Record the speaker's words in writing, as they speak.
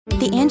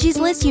The Angie's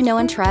List you know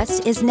and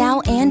trust is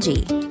now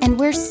Angie, and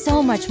we're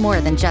so much more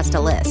than just a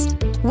list.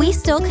 We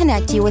still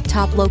connect you with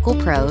top local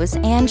pros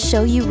and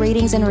show you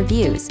ratings and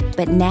reviews,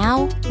 but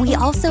now we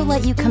also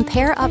let you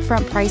compare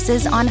upfront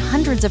prices on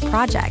hundreds of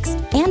projects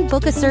and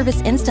book a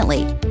service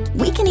instantly.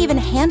 We can even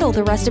handle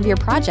the rest of your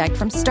project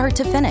from start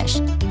to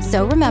finish.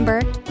 So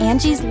remember,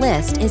 Angie's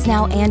List is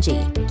now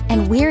Angie,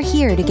 and we're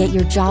here to get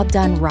your job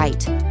done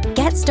right.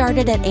 Get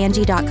started at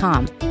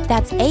Angie.com.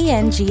 That's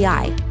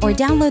ANGI, or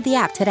download the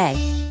app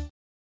today.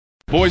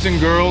 Boys and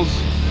girls,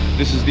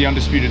 this is the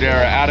Undisputed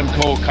Era. Adam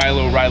Cole, Kyle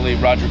O'Reilly,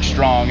 Roderick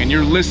Strong, and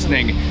you're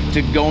listening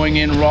to Going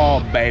In Raw,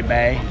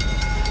 baby.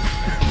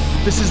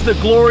 This is the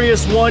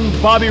glorious one,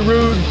 Bobby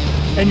Roode,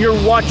 and you're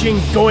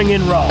watching Going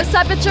In Raw. What's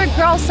up, it's your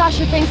girl,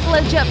 Sasha Banks, the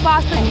Legit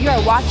Boss, and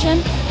you're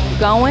watching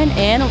Going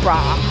In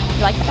Raw.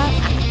 You like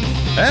that?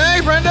 Hey,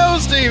 friendo,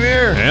 Steve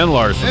here. And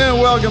Larson. And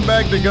welcome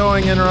back to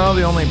Going In Raw,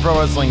 the only pro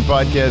wrestling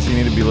podcast you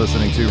need to be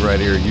listening to right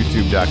here at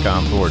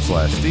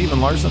youtube.com/Steve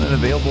and Larson, and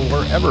available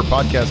wherever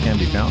podcasts can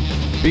be found.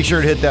 Be sure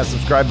to hit that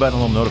subscribe button,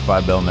 a little notify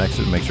bell next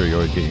to it to make sure you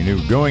always get your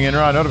new Going In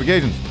Raw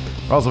notifications.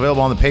 We're also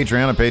available on the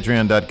Patreon at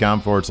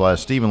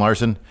patreon.com/Steve and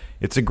Larson.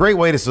 It's a great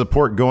way to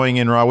support Going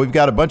In Raw. We've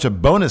got a bunch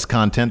of bonus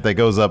content that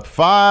goes up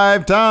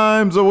 5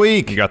 times a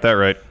week. You got that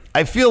right.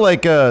 I feel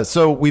like,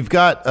 so we've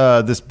got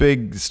this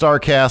big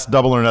StarCast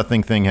Double or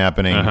Nothing thing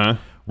happening. Uh-huh.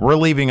 We're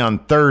leaving on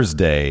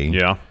Thursday.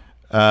 Yeah.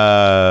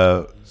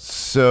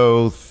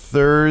 So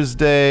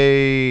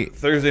Thursday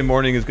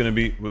morning is going to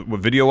be,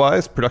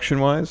 video-wise,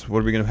 production-wise,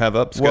 what are we going to have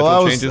up?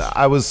 Schedule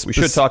changes? We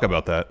should talk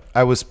about that.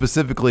 I was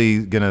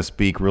specifically going to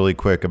speak really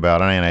quick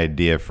about, I had an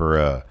idea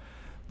for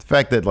the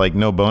fact that, like,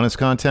 no bonus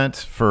content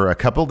for a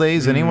couple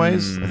days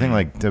anyways. I think,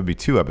 like, there'll be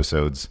 2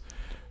 episodes.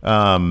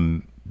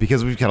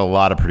 Because we've got a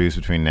lot to produce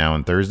between now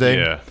and Thursday.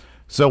 Yeah.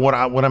 So what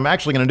I'm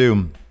actually going to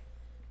do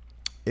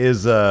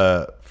is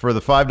for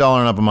the $5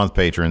 and up a month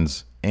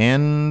patrons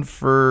and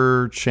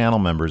for channel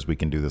members, we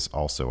can do this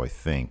also, I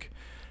think.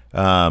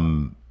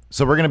 So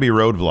we're going to be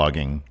road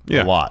vlogging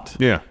a lot.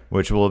 Yeah.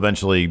 Which will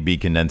eventually be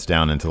condensed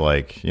down into,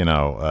 like, you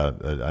know,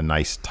 a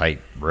nice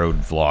tight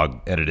road vlog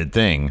edited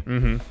thing.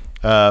 Mm-hmm.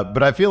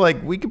 But I feel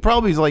like we could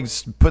probably, like,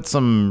 put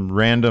some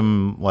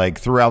random, like,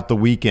 throughout the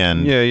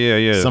weekend.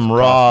 Yeah. Some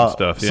raw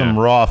stuff. Yeah. Some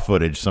raw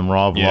footage, some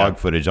raw vlog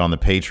footage on the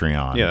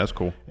Patreon. Yeah, that's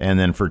cool. And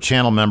then for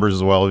channel members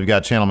as well, we've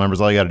got channel members.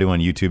 All you got to do on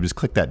YouTube is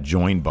click that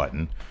join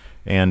button,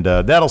 and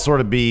that'll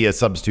sort of be a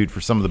substitute for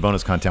some of the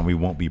bonus content we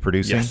won't be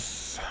producing.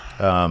 Yes.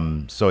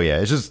 So yeah,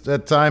 it's just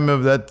that time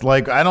of that.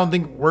 Like, I don't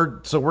think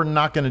we're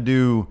not going to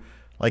do,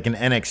 like, an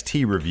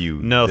NXT review.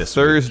 No, this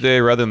Thursday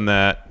week. Rather than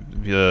that,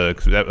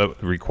 because that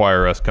would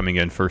require us coming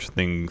in first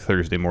thing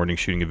Thursday morning,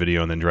 shooting a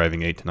video, and then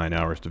driving 8 to 9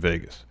 hours to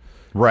Vegas.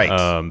 Right.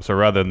 So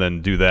rather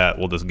than do that,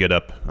 we'll just get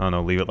up, I don't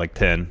know, leave it like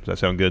 10. Does that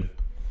sound good?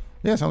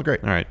 Yeah, sounds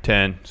great. All right,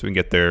 10, so we can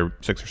get there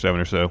 6 or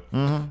 7 or so.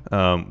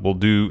 Mm-hmm. We'll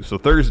do, so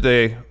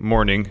Thursday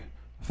morning,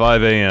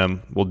 5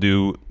 a.m., we'll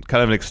do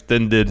kind of an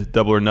extended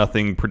Double or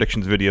Nothing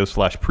predictions video /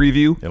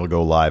 preview. It'll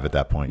go live at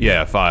that point.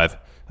 Yeah, 5,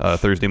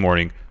 Thursday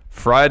morning.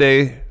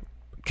 Friday,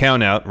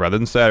 count out rather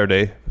than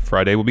Saturday.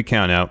 Friday will be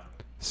count out.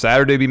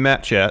 Saturday be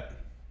Matt Chat,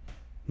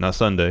 not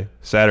Sunday.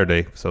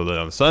 Saturday. So that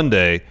on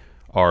Sunday,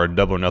 our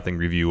Double or Nothing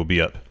review will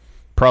be up,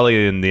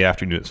 probably in the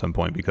afternoon at some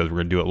point, because we're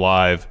going to do it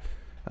live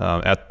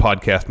at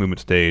Podcast Movement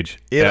Stage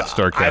at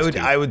StarCast.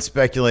 I would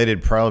speculate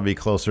it'd probably be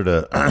closer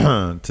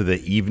to to the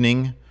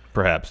evening.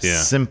 Perhaps, yeah.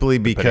 Simply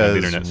because the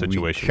internet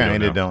situation, we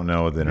kind of don't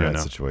know what the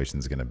internet situation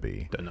is going to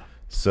be. Don't know.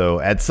 So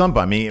at some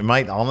point, I mean, it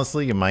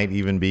might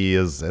even be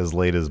as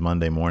late as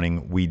Monday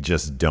morning. We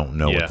just don't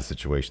know what the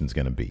situation's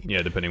going to be.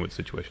 Yeah, depending what the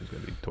situation's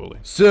going to be, totally.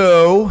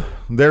 So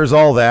there's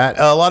all that.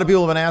 A lot of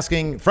people have been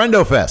asking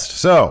Friendo Fest.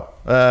 So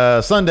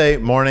Sunday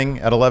morning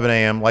at 11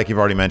 a.m., like you've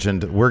already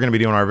mentioned, we're going to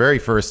be doing our very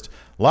first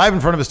live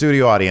in front of a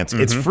studio audience.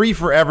 Mm-hmm. It's free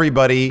for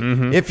everybody.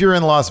 Mm-hmm. If you're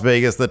in Las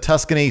Vegas, the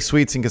Tuscany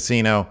Suites and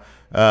Casino,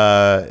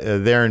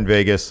 there in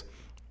Vegas,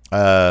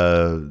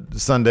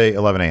 Sunday,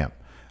 11 a.m.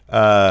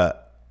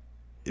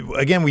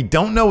 Again, we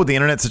don't know what the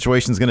internet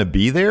situation is going to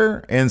be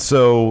there, and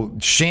so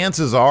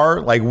chances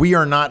are, like, we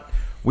are not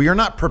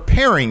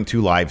preparing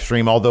to live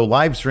stream, although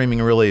live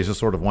streaming really is just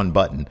sort of one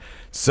button.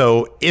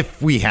 So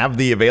if we have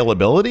the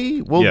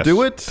availability, we'll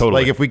do it.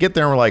 Totally. Like, if we get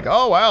there and we're like,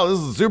 oh wow, this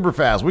is super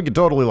fast, we could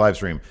totally live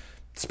stream.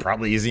 It's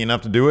probably easy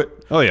enough to do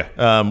it. Oh yeah.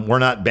 We're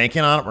not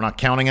banking on it. We're not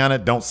counting on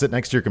it. Don't sit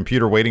next to your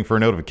computer waiting for a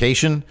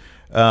notification.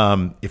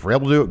 If we're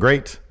able to do it,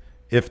 great.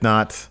 If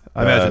not,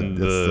 I imagine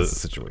that's the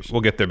situation.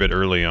 We'll get there a bit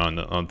early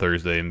on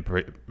Thursday and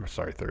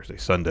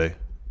Sunday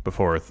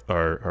before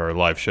our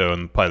live show,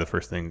 and probably the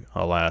first thing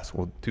I'll ask,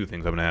 well, 2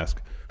 things I'm going to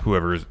ask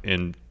whoever's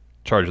in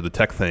charge of the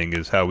tech thing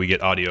is how we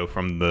get audio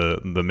from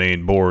the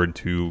main board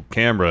to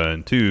camera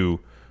and to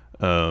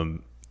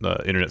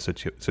internet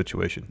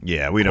situation.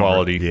 Yeah, we don't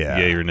quality. Yeah,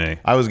 yay or nay.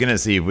 I was gonna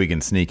see if we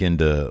can sneak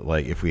into,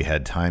 like, if we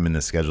had time in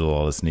the schedule,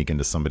 I'll sneak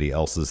into somebody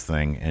else's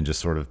thing and just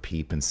sort of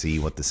peep and see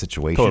what the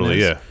situation is.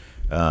 Yeah.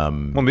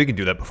 Well, we can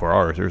do that before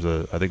ours.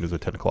 I think there's a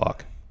 10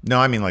 o'clock. No,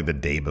 I mean like the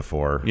day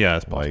before. Yeah,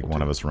 it's possible, like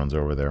one too. of us runs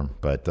over there.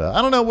 But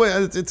I don't know.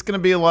 It's going to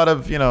be a lot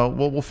of,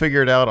 we'll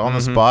figure it out on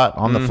the spot,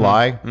 on the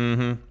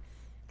fly.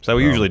 So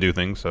we usually do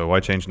things, so why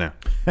change now?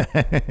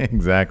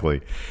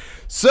 Exactly.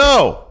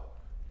 So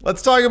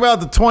let's talk about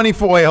the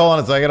 24. Wait, hold on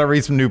a second. I got to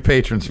read some new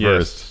patrons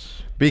first.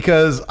 Yes.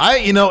 Because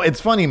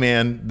it's funny,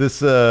 man. This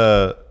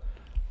the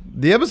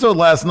episode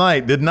last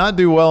night did not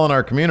do well in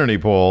our community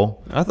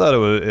poll. I thought it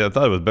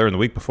was better than the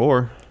week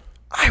before.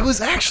 I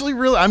was actually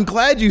I'm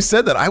glad you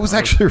said that. I was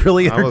actually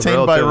really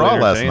entertained by Raw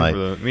last night.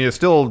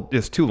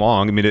 It's too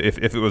long. I mean, if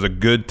it was a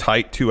good,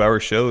 tight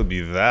 2-hour show, it'd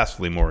be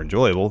vastly more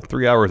enjoyable.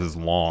 3 hours is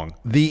long.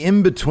 The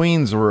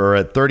in-betweens were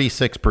at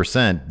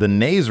 36%. The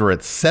nays were at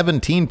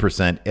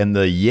 17%. And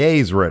the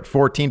yays were at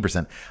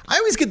 14%. I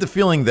always get the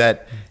feeling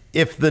that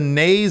if the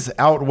nays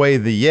outweigh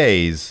the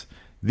yays,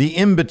 the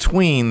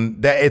in-between,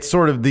 it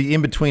sort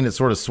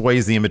of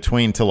sways the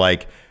in-between to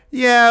like,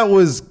 yeah, it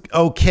was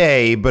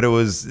okay, but it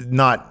was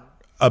not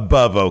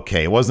above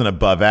okay. It wasn't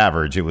above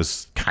average. It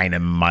was kind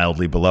of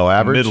mildly below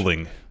average.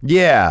 Middling.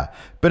 Yeah.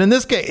 But in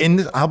this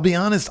case, I'll be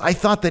honest, I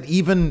thought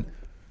even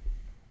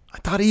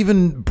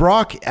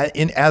Brock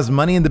as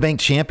Money in the Bank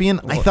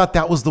champion, I thought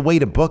that was the way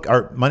to book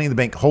our Money in the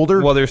Bank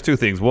holder. Well, there's two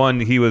things. One,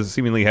 he was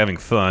seemingly having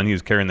fun. He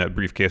was carrying that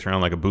briefcase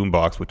around like a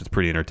boombox, which is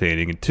pretty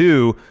entertaining. And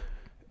two,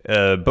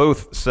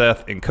 both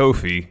Seth and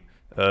Kofi,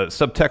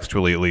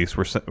 subtextually at least,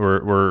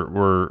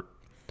 were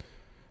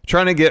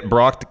trying to get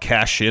Brock to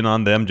cash in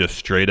on them just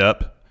straight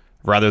up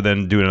rather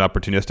than doing an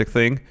opportunistic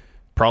thing,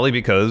 probably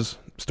because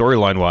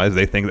storyline-wise,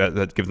 they think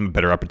that gives them a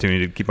better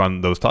opportunity to keep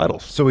on those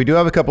titles. So we do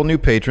have a couple new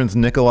patrons,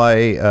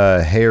 Nikolai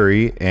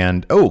Harry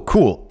and,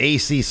 cool,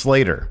 AC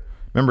Slater.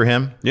 Remember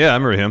him? Yeah, I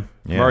remember him.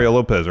 Yeah. Mario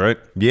Lopez, right?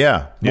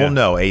 Yeah. Yeah. Well,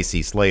 no,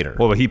 AC Slater.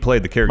 Well, but he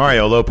played the character.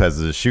 Mario Lopez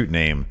is a shoot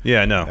name.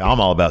 Yeah, I know.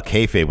 I'm all about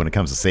kayfabe when it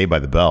comes to Saved by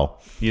the Bell.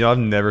 I've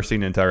never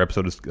seen an entire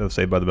episode of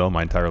Saved by the Bell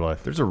my entire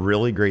life. There's a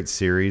really great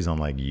series on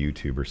like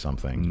YouTube or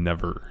something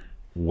Never.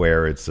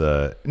 where it's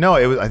I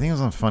think it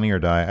was on Funny or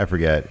Die. I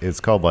forget. It's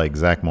called like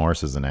Zach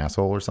Morris is an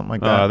asshole or something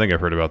like that. I think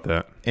I've heard about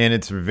that. And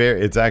it's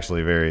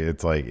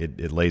like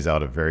it lays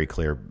out a very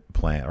clear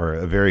plan or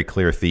a very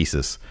clear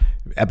thesis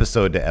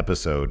episode to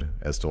episode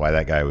as to why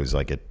that guy was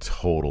like a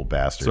total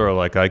bastard. Sort of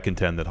like I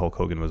contend that Hulk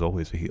Hogan was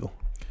always a heel.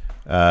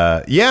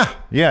 Yeah,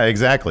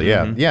 exactly.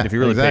 Yeah. Yeah. If you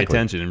really exactly. pay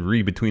attention and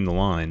read between the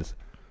lines,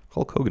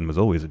 Hulk Hogan was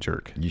always a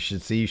jerk. You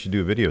should do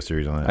a video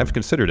series on that. I've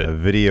considered it. A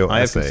video essay. I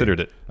have considered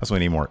it. That's what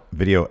we need more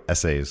video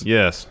essays.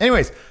 Yes.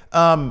 Anyways,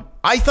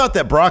 I thought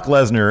that Brock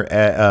Lesnar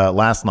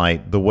last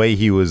night, the way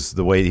he was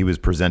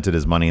presented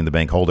as Money in the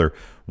Bank holder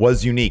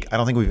was unique. I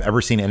don't think we've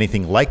ever seen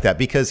anything like that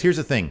because here's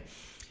the thing.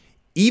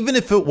 Even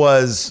if it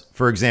was,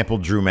 for example,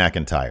 Drew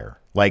McIntyre,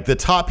 like the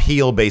top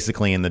heel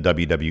basically in the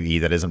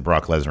WWE that isn't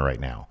Brock Lesnar right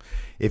now,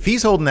 if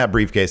he's holding that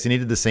briefcase and he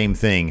did the same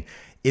thing,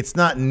 it's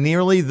not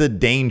nearly the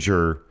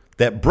danger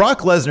that Brock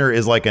Lesnar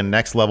is like a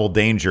next level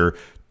danger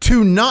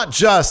to not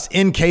just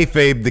in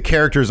kayfabe the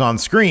characters on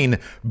screen,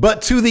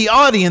 but to the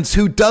audience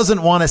who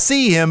doesn't want to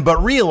see him,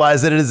 but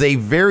realize that it is a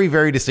very,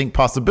 very distinct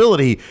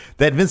possibility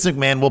that Vince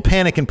McMahon will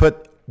panic and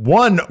put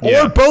one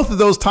or both of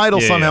those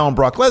titles somehow on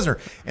Brock Lesnar.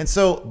 And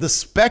so the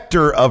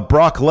specter of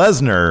Brock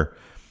Lesnar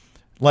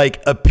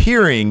like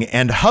appearing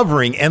and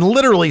hovering and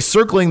literally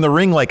circling the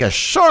ring like a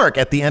shark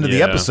at the end of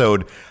the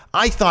episode,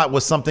 I thought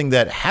was something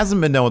that hasn't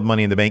been done with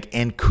Money in the Bank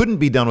and couldn't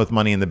be done with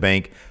Money in the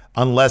Bank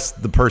unless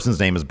the person's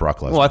name is Brock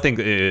Lesnar. Well, I think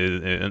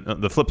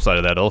the flip side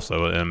of that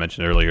also, and I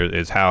mentioned earlier,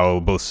 is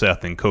how both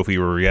Seth and Kofi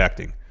were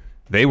reacting.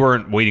 They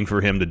weren't waiting for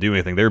him to do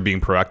anything. They were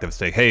being proactive,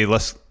 say, hey,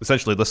 let's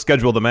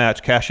schedule the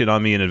match, cash in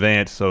on me in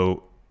advance,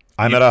 so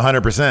I'm at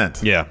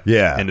 100%.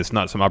 Yeah. And it's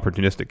not some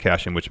opportunistic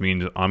cash in, which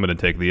means I'm going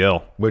to take the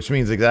L. Which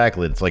means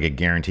exactly, it's like a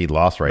guaranteed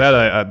loss right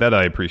now. That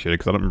I appreciate it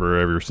because I don't remember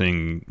ever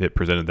seeing it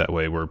presented that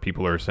way where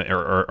people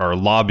are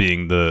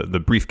lobbying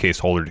the briefcase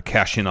holder to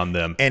cash in on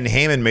them. And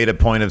Heyman made a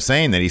point of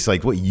saying that. He's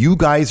like, "What, you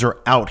guys are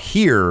out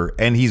here,"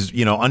 and he's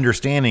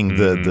understanding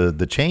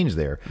the change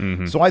there.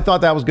 Mm-hmm. So I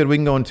thought that was good. We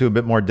can go into a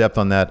bit more depth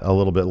on that a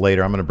little bit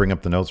later. I'm going to bring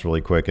up the notes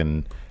really quick,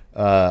 and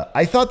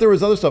I thought there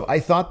was other stuff.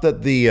 I thought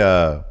that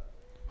the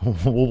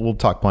we'll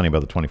talk plenty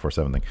about the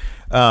 24/7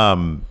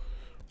 thing.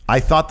 I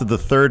thought that the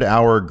third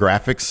hour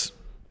graphics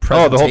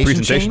presentation the whole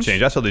presentation change.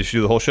 That's how they should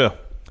do the whole show.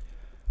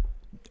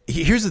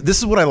 This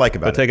is what I like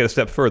about it. Take it a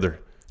step further.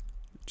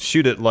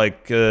 Shoot it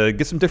like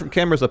get some different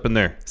cameras up in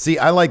there. See,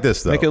 I like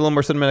this though. Make it a little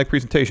more cinematic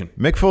presentation.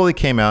 Mick Foley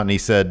came out and he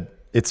said,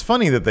 it's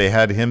funny that they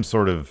had him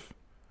sort of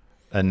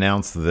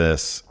announce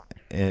this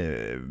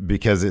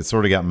because it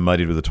sort of got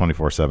muddied with the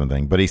 24/7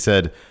 thing. But he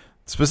said,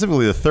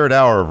 specifically, the third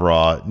hour of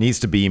Raw needs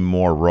to be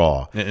more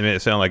Raw. It made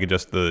it sound like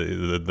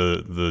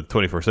the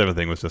 24/7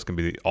 thing was just going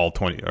to be all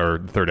 20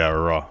 or third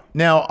hour Raw.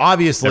 Now,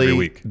 obviously, every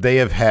week. They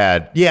have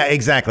had,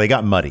 exactly. It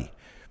got muddy.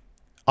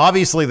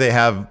 Obviously, they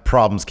have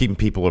problems keeping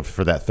people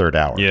for that third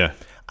hour. Yeah.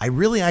 I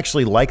really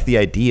actually like the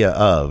idea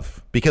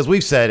of, because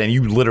we've said, and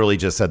you literally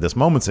just said this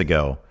moments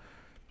ago,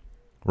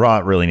 Raw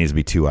really needs to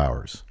be 2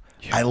 hours.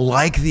 Yeah. I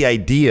like the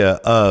idea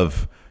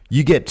of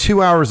you get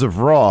 2 hours of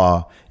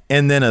Raw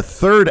and then a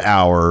third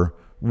hour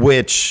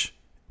which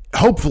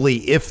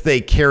hopefully if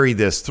they carry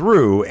this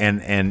through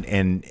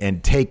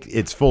and take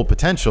its full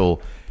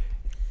potential,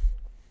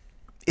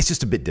 it's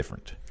just a bit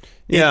different.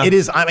 Yeah, it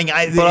is. I mean,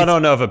 but I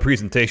don't know if a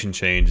presentation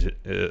change,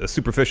 a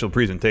superficial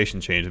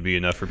presentation change, would be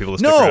enough for people to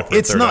stick around for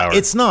a third hour.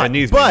 It's not. It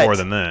needs to be more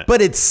than that.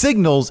 But it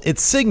signals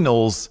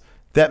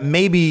that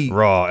maybe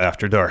Raw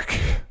after dark.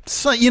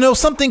 So,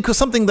 something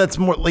that's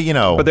more,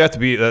 But there have to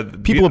be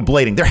people are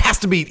blading. There has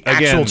to be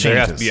actual changes. There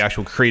has to be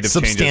actual creative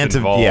changes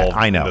involved. Yeah,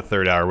 I know. In the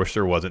third hour, which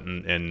there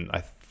wasn't, and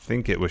I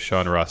think it was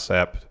Sean Ross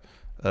Sapp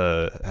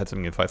had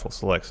something in Fightful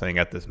Select saying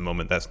at this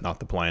moment that's not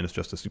the plan. It's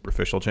just a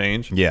superficial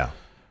change. Yeah.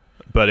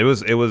 But it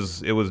was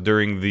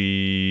during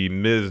the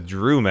Miz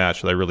Drew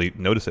match that I really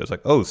noticed it. It was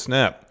like, oh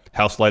snap,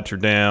 house lights are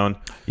down.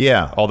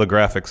 Yeah, all the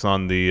graphics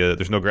on the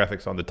there's no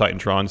graphics on the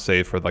Titantron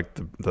save for like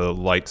the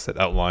lights that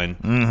outline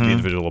the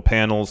individual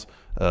panels.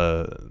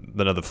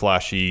 None of the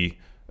flashy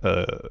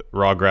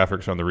raw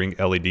graphics on the ring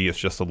LED. It's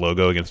just the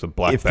logo against a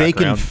black background. If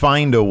they can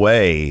find a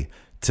way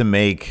to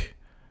make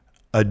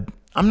I'm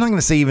not going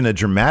to say even a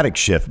dramatic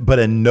shift, but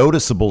a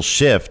noticeable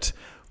shift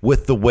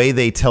with the way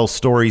they tell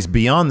stories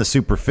beyond the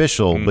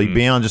superficial, but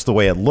beyond just the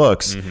way it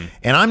looks.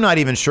 And I'm not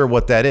even sure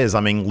what that is.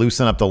 I mean,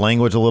 loosen up the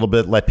language a little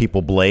bit, let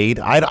people blade.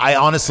 I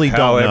honestly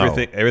don't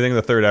know. Everything in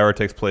the third hour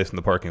takes place in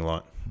the parking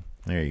lot.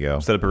 There you go.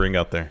 Set up a ring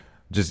out there.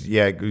 Just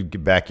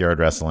backyard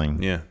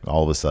wrestling. Yeah,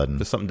 all of a sudden,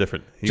 just something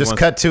different. Just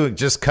cut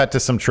to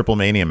some Triple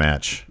Mania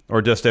match,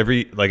 or just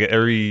every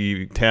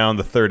town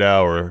the third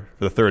hour.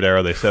 For the third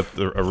hour, they set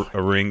up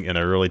a ring in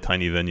a really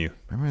tiny venue.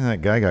 Remember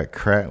that guy got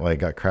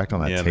cracked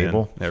on that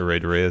table? Man. That Ray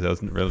Reyes,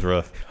 that was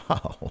rough.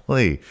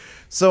 Holy!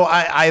 So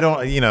I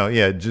don't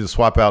just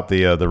swap out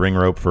the ring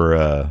rope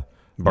for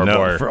barbed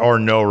wire or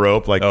no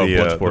rope like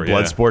the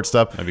blood sport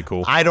stuff. That'd be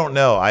cool. I don't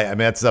know. I mean,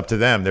 that's up to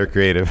them. They're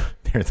creative.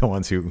 They're the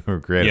ones who are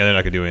creative. Yeah, they're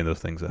not gonna do any of those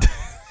things.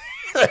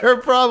 They're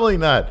probably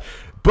not.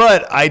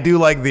 But I do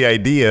like the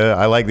idea.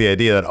 I like the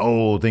idea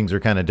that things are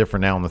kind of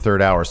different now in the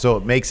third hour, so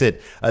it makes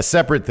it a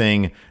separate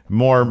thing,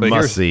 more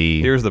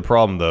must-see. Here's the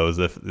problem, though, is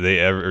if they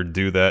ever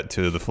do that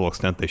to the full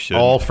extent they should,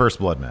 all first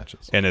blood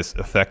matches, and it's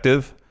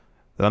effective,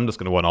 then I'm just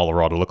gonna want all the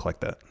Raw to look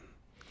like that.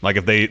 Like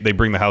if they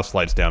bring the house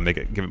lights down, give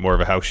it more of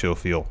a house show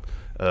feel.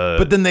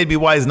 But then they'd be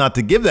wise not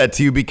to give that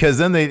to you, because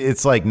then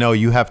it's like, no,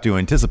 you have to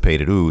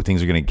anticipate it. Ooh,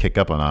 things are going to kick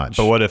up a notch.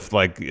 But what if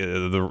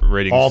the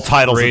ratings, all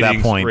titles at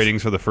that point,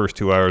 ratings for the first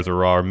 2 hours of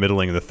Raw are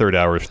middling, and the third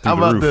hour is through How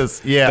the about roof?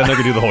 This? Yeah, then they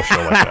could do the whole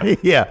show like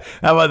that. Yeah.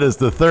 How about this?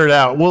 The third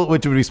hour,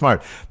 which would be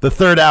smart. The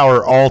third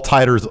hour, all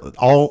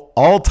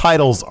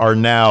titles are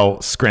now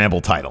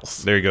scramble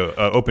titles. There you go.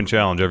 Open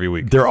challenge every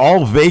week. They're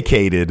all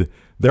vacated.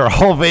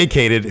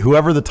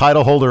 Whoever the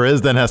title holder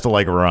is then has to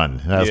run.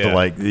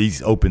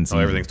 He's open season.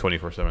 Everything's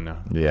 24/7 now.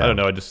 Yeah. I don't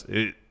know.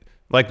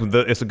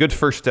 It's a good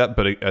first step,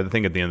 but I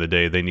think at the end of the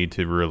day, they need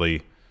to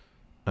really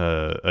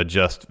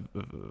adjust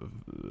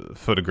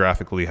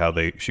photographically how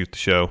they shoot the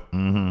show.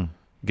 Mm-hmm.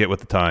 Get with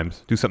the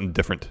times. Do something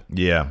different.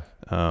 Yeah.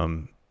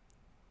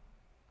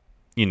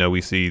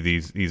 We see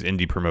these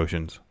indie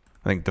promotions.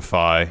 I think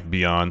Defy,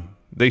 Beyond,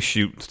 they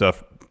shoot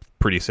stuff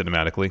pretty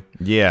cinematically.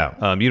 Yeah.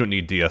 You don't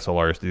need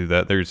DSLRs to do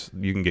that.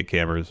 You can get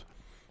cameras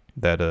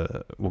that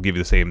will give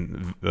you the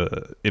same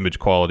image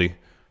quality,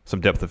 some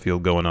depth of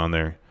field going on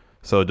there,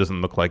 so it doesn't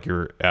look like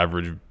your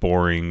average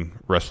boring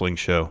wrestling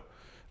show.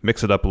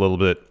 Mix it up a little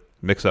bit.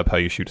 Mix up how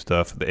you shoot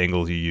stuff, the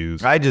angles you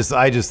use. I just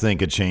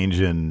think a change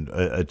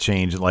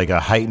like a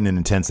heightened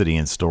intensity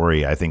in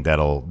story. I think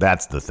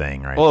that's the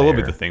thing, right? Well, it there.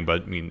 will be the thing,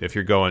 but I mean,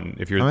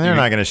 they're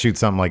not going to shoot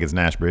something like it's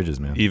Nash Bridges,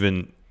 man.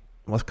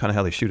 That's kind of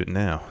how they shoot it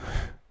now.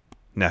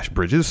 Nash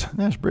Bridges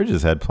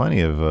had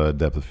plenty of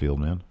depth of field,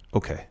 man.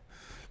 Okay.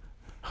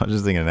 I was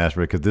just thinking of Nash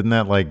Bridges, because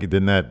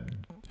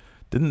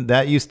didn't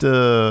that used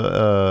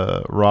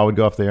to Raw would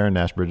go off the air and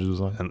Nash Bridges was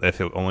on? And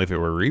only if it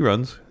were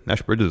reruns.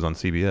 Nash Bridges was on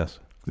CBS.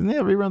 Didn't they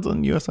have reruns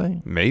on USA?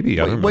 Maybe. I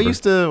don't remember.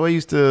 What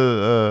used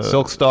to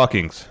Silk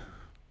Stockings.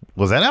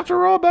 Was that after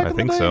Raw back in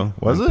the day? I think so.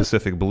 Was it?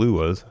 Pacific Blue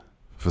was.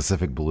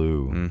 Pacific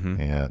Blue.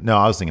 Mm-hmm. Yeah. No,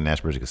 I was thinking Nash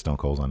Bridges because Stone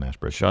Cold's on Nash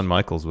Bridges. Shawn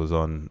Michaels was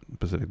on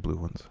Pacific Blue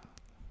ones.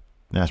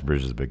 Nash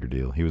Bridges is a bigger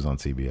deal. He was on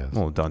CBS.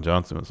 Well, Don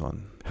Johnson was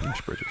on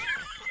Nash Bridges.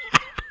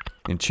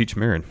 And Cheech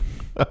Marin.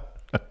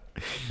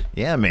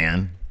 Yeah,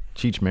 man.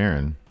 Cheech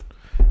Marin.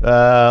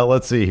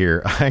 Let's see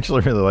here. I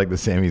actually really like the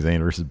Sami Zayn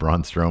versus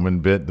Braun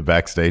Strowman bit, the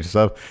backstage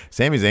stuff.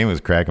 Sami Zayn was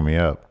cracking me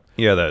up.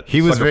 Yeah,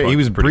 he was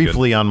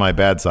briefly on my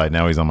bad side.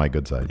 Now he's on my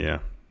good side. Yeah,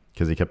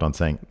 because he kept on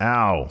saying,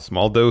 "Ow."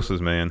 Small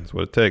doses, man. That's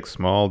what it takes.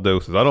 Small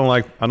doses. I don't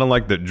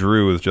like that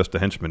Drew is just a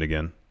henchman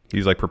again.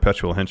 He's like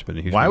perpetual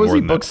henchman. Why was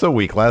he booked so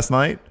weak last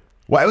night?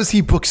 Why was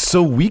he booked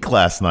so weak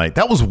last night?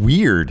 That was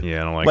weird.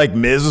 Yeah, I don't like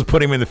Miz was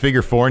putting him in the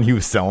figure four and he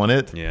was selling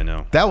it. Yeah,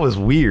 no. That was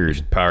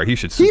weird. He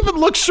should He even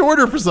looks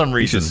shorter for some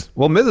reason.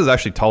 Miz is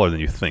actually taller than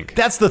you think.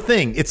 That's the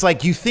thing. It's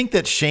like you think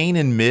that Shane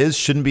and Miz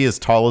shouldn't be as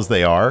tall as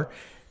they are,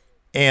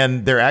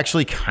 and they're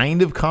actually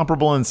kind of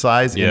comparable in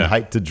size and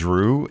height to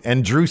Drew.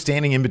 And Drew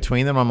standing in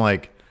between them, I'm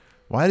like,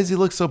 why does he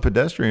look so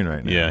pedestrian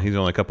right now? Yeah, he's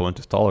only a couple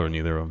inches taller than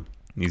either of them.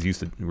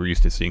 We're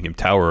used to seeing him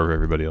tower over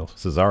everybody else.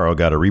 Cesaro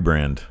got a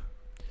rebrand.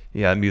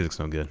 Yeah, that music's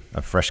no good.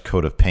 A fresh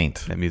coat of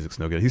paint. That music's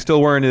no good. He's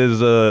still wearing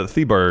his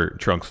Thebar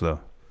trunks,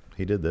 though.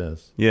 He did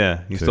this.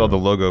 Yeah, he still had the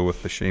logo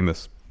with the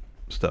Sheamus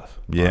stuff.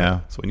 Yeah.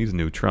 So he needs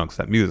new trunks.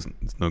 That music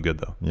is no good,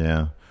 though.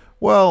 Yeah.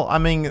 Well, I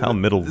mean... How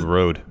middle of the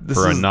road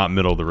for a not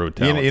middle of the road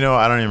talent. You know,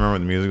 I don't even remember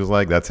what the music was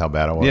like. That's how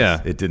bad it was.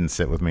 Yeah. It didn't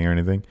sit with me or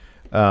anything.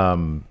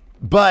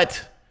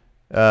 But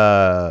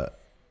a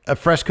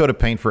fresh coat of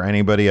paint for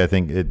anybody, I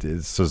think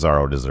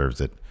Cesaro deserves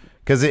it.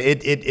 Because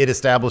it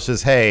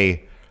establishes,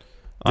 hey...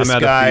 This I'm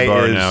at guy a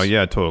bar is, now.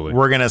 Yeah, totally.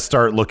 We're going to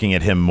start looking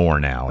at him more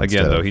now.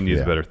 Again, though, he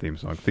needs better theme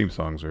songs. Theme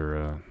songs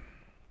are,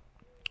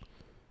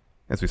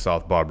 as we saw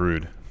with Bob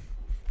Roode,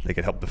 they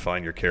can help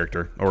define your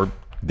character. Or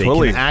they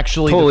can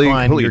actually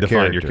define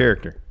your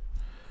character.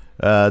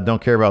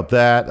 Don't care about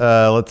that.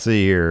 Let's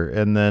see here.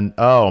 And then,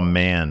 oh,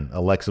 man,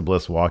 Alexa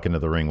Bliss walking to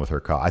the ring with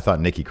her car. I thought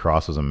Nikki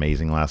Cross was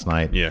amazing last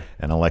night. Yeah.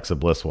 And Alexa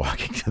Bliss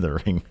walking to the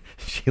ring.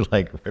 She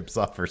like rips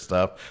off her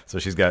stuff, so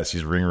she's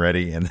ring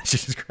ready, and then she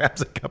just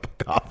grabs a cup of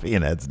coffee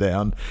and heads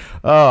down.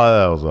 Oh,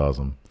 that was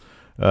awesome.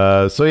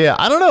 So yeah,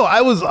 I don't know.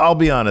 I'll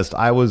be honest.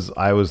 I was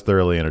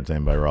thoroughly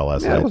entertained by Raw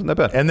last night. It wasn't that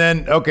bad. And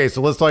then okay,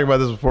 so let's talk about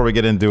this before we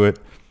get into it.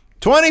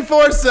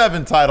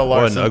 24/7 title,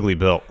 Larson. What an ugly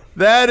belt.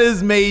 That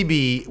is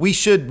maybe we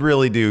should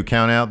really do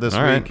count out this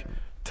All week. right.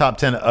 Top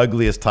 10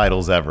 ugliest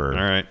titles ever.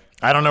 All right.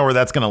 I don't know where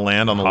that's going to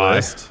land on the High.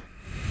 list.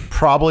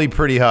 Probably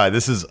pretty high.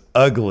 This is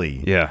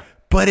ugly. Yeah.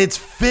 But it's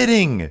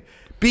fitting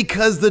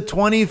because the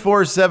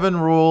 24/7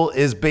 rule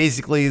is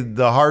basically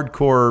the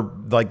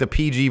hardcore, like the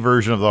PG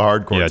version of the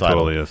hardcore Yeah, it title.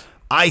 totally is.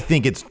 I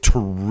think it's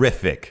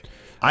terrific.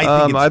 I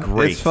think it's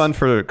great. It's fun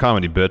for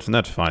comedy bits, and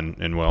that's fine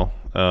and well.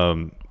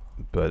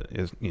 But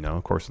is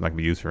of course, it's not going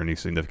to be used for any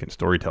significant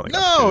storytelling.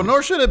 No,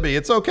 nor should it be.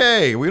 It's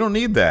okay. We don't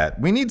need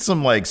that. We need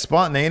some like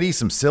spontaneity,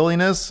 some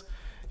silliness,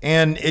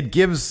 and it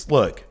gives.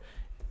 Look,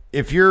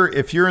 if you're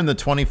in the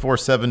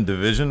 24/7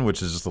 division,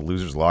 which is just the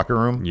loser's locker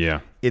room, Yeah.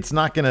 it's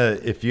not gonna.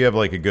 If you have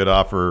like a good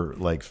offer,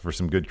 like for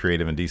some good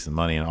creative and decent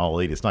money and All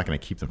Elite, it's not going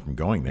to keep them from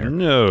going there.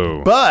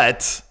 No.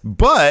 But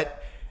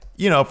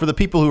for the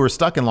people who are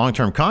stuck in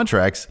long-term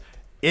contracts,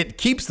 it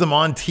keeps them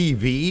on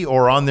TV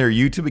or on their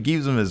YouTube. It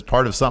keeps them as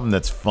part of something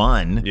that's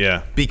fun.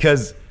 Yeah.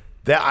 Because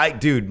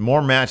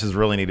more matches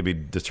really need to be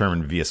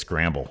determined via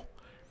scramble.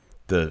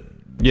 The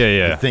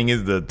thing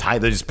is the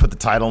title. They just put the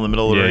title in the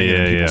middle of the ring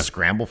and people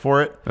scramble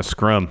for it. A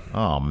scrum.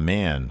 Oh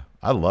man,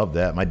 I love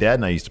that. My dad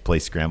and I used to play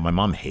scramble. My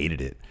mom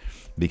hated it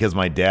because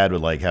my dad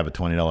would like have a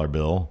 $20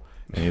 bill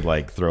and he'd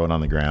like throw it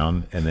on the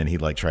ground and then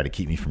he'd like try to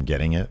keep me from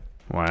getting it.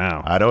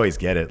 Wow. I'd always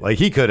get it. Like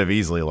he could have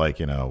easily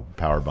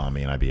powerbomb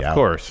me and I'd be out. Of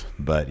course.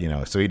 But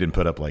so he didn't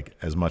put up like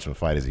as much of a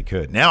fight as he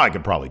could. Now I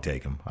could probably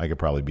take him. I could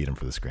probably beat him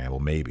for the scramble.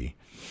 Maybe.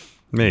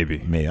 I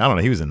don't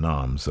know. He was a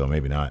nom, so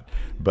maybe not.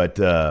 But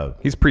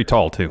he's pretty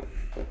tall too.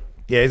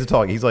 Yeah, he's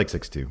He's like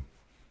 6'2".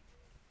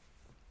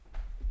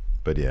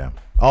 But yeah,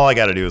 all I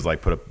got to do is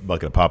like put a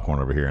bucket of popcorn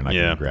over here and I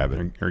can grab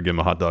it or give him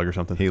a hot dog or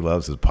something. He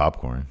loves his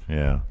popcorn.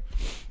 Yeah.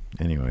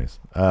 Anyways,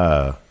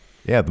 the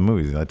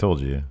movies I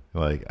told you.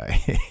 Like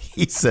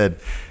he said.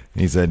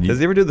 Does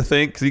he ever do the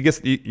thing?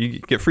 Because you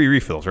get free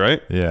refills,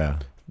 right? Yeah.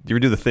 Do you ever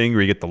do the thing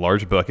where you get the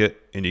large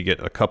bucket and you get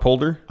a cup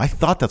holder? I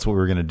thought that's what we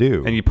were gonna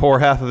do. And you pour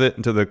half of it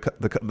into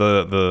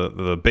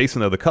the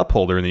basin of the cup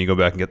holder, and then you go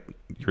back and get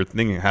your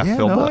thing half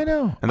filled up. I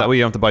know. And that way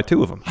you don't have to buy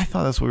two of them. I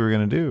thought that's what we were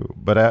gonna do,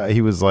 but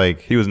he was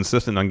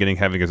insistent on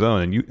having his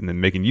own, and then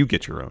making you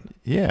get your own.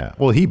 Yeah.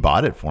 Well, he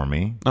bought it for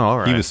me. Oh, all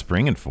right. He was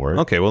springing for it.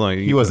 Okay. Well,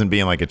 he wasn't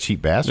being like a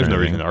cheap bastard. There's no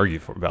reason to argue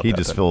about that. He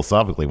just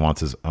philosophically wants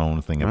his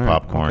own thing of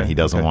popcorn. Okay, he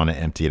doesn't want to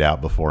empty it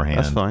out beforehand.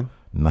 That's fine.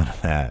 None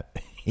of that.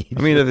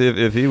 I mean,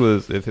 if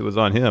it was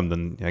on him,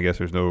 then I guess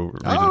there's no reason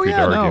for you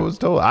to argue. No, it was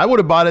totally. I would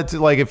have bought it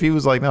to if he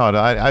was like, no,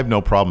 I have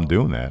no problem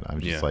doing that. I'm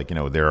just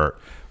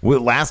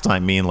last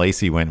time me and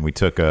Lacey went and we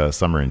took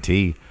Summer and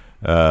Tea.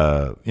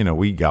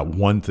 We got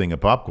one thing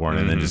of popcorn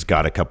and then just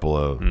got a couple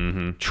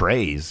of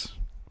trays,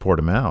 poured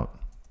them out.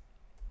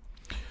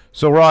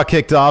 So Raw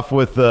kicked off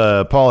with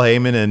Paul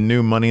Heyman and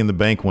new Money in the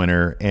Bank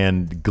winner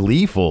and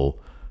gleeful.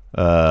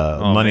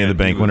 Money in the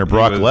Bank winner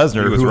Brock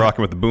Lesnar, who was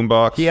rocking with the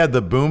boombox. He had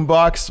the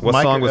boombox. What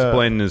song was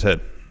playing in his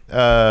head?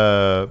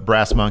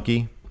 Brass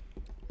Monkey.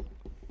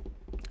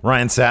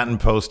 Ryan Satin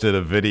posted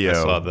a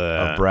video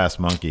of Brass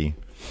Monkey.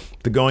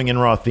 The Going In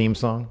Raw theme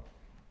song.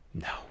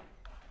 No.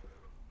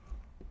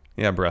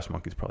 Yeah, Brass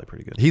Monkey's probably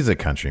pretty good. He's a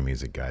country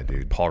music guy,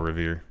 dude. Paul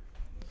Revere.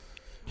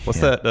 What's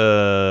that?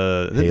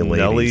 Did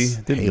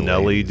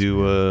Nelly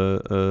do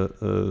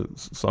a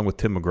song with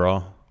Tim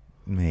McGraw?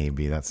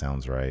 Maybe that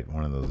sounds right.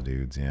 One of those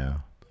dudes, yeah.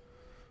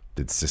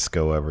 Did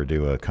Cisco ever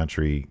do a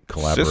country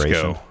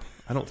collaboration? Cisco?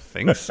 I don't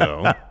think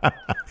so.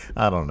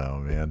 I don't know,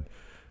 man.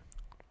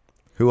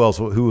 Who else?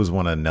 Who was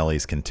one of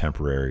Nelly's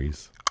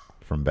contemporaries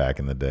from back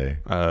in the day?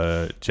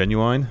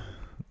 Genuine?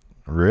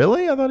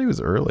 Really? I thought he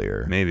was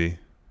earlier. Maybe.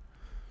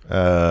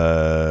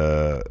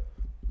 Nas?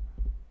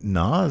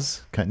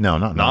 No,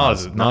 not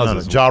Nas.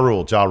 No. Ja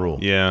Rule.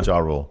 Yeah. Ja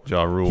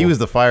Rule. He was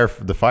the Fire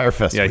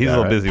Festival. Yeah, he's guy, a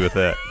little right? busy with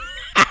that.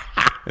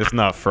 It's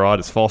not fraud.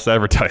 It's false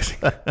advertising.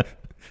 That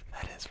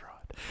is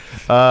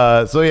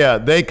So yeah,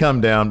 they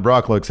come down.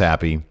 Brock looks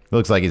happy.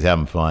 Looks like he's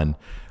having fun.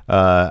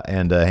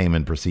 And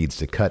Heyman proceeds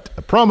to cut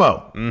a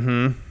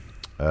promo.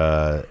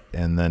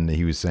 And then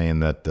he was saying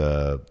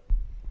that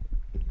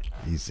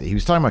he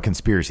was talking about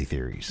conspiracy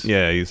theories.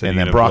 Yeah, he said, and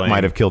that Brock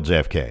might have killed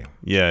JFK.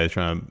 Yeah, he's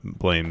trying to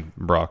blame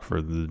Brock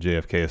for the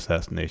JFK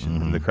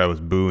assassination. And the crowd was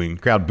booing.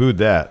 The crowd booed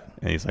that.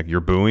 And he's like, "You're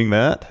booing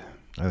that?"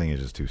 I think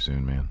it's just too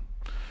soon, man.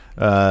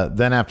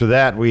 Then after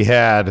that, we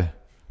had,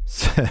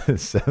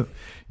 it's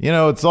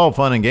all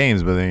fun and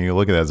games, but then you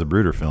look at that as a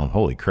Bruder film.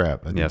 Holy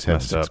crap! That it's head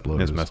messed just up.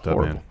 exploded. It's It was messed up,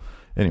 horrible. man.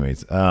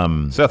 Anyways,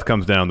 Seth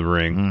comes down the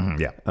ring.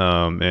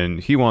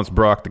 And he wants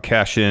Brock to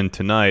cash in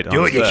tonight.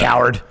 Do it, you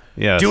coward!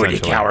 Yeah, do it, you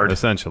coward!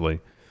 Essentially,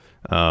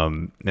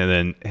 and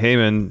then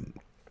Heyman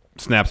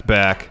snaps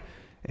back,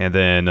 and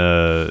then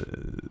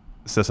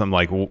says something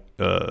like,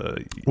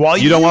 While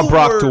you don't want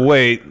Brock were- to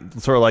wait,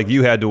 sort of like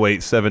you had to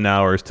wait 7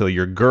 hours till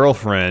your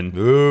girlfriend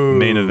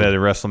main event at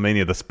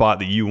WrestleMania, the spot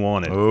that you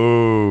wanted.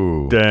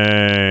 Oh,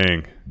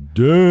 Dang.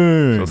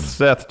 So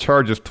Seth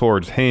charges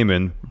towards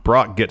Heyman.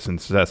 Brock gets in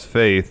Seth's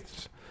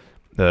face.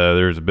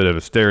 There's a bit of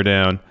a stare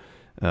down.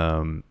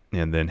 And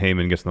then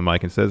Heyman gets on the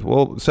mic and says,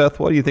 "Well, Seth,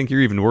 why do you think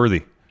you're even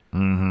worthy?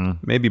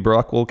 Maybe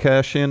Brock will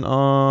cash in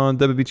on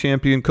WWE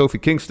champion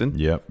Kofi Kingston."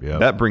 Yep.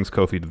 That brings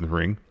Kofi to the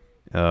ring.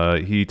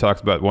 He talks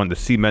about wanting to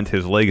cement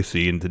his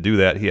legacy, and to do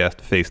that, he has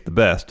to face the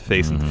best,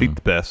 and defeat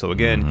the best. So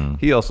again,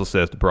 he also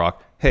says to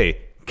Brock, "Hey,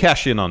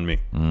 cash in on me,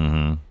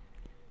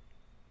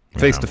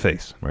 face to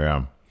face."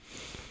 Yeah.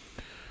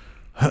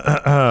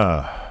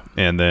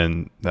 And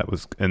then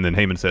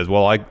Heyman says,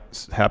 "Well, I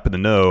happen to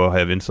know, I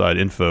have inside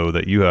info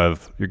that your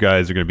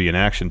guys are going to be in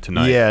action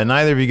tonight. Yeah,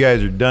 neither of you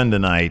guys are done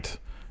tonight,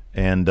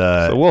 and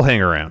So we'll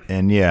hang around."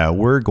 And yeah,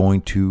 we're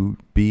going to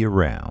be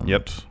around.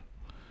 Yep.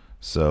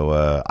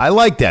 So I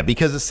like that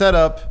because it's set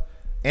up,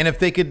 and if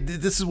they could,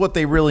 this is what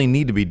they really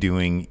need to be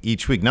doing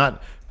each week,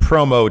 not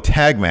promo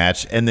tag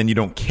match and then you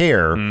don't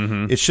care.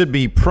 It should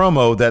be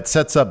promo that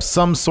sets up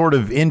some sort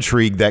of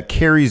intrigue that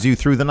carries you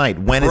through the night.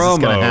 When is this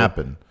going to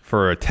happen?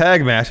 For a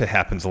tag match, it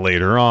happens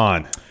later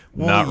on,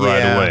 not right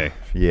away.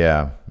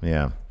 Yeah.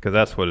 Because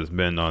that's what it's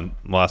been on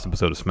the last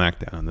episode of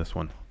SmackDown on this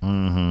one.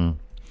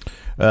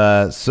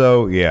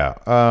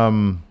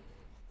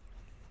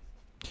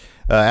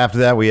 After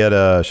that, we had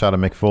a shot of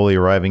Mick Foley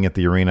arriving at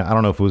the arena. I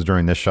don't know if it was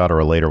during this shot or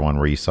a later one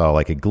where you saw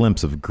like a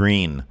glimpse of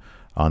green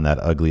on that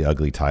ugly,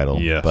 ugly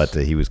title. Yes. But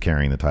he was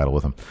carrying the title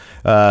with him.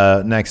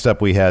 Next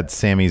up, we had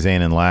Sami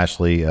Zayn and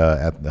Lashley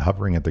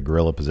hovering at the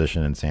gorilla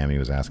position, and Sami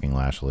was asking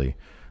Lashley,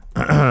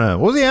 what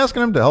was he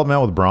asking him to help him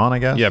out with Braun, I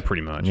guess? Yeah,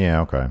 pretty much.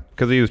 Yeah, okay.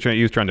 Because he was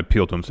trying to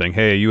appeal to him, saying,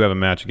 "Hey, you have a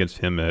match against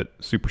him at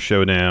Super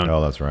Showdown.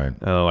 Oh, that's right.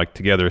 Like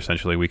together,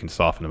 essentially, we can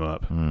soften him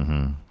up."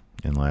 And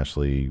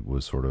Lashley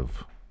was sort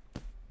of,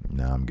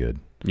 "No, I'm good."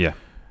 Yeah.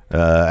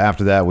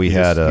 After that, he He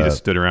just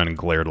stood around and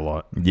glared a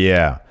lot.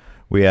 Yeah.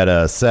 We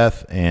had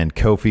Seth and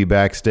Kofi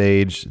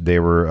backstage. They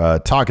were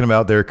talking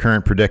about their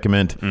current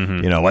predicament.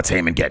 What's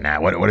Heyman getting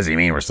at? What does he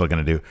mean we're still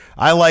going to do?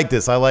 I like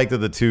this. I like that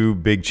the two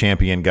big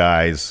champion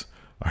guys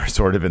are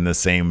sort of in the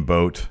same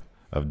boat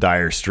of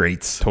dire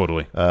straits.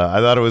 Totally. I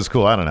thought it was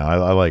cool. I don't know.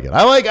 I like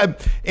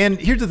it. And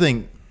here's the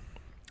thing.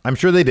 I'm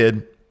sure they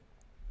did.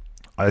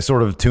 I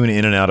sort of tune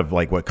in and out of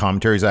like what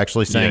commentary's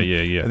actually saying.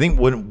 Yeah. I think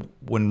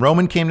when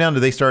Roman came down,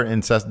 did they start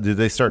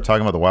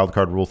talking about the wild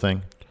card rule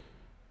thing?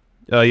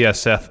 Yeah, I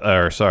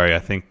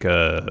think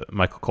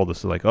Michael Coldis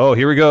is like, "Oh,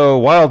 here we go,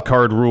 wild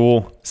card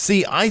rule."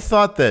 See, I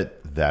thought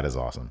that is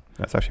awesome.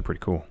 That's actually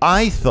pretty cool.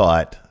 I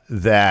thought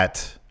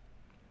that,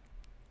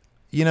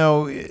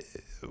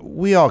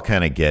 we all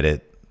kind of get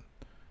it.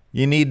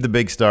 You need the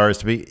big stars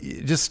to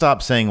be. Just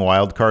stop saying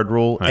wild card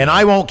rule,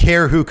 I won't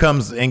care who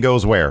comes and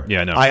goes where.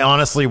 Yeah, no. I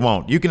honestly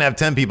won't. You can have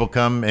 10 people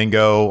come and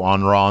go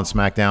on Raw and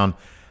SmackDown.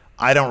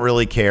 I don't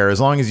really care as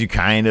long as you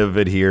kind of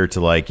adhere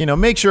to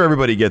make sure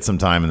everybody gets some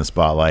time in the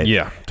spotlight.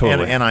 Yeah,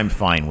 totally. And I'm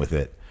fine with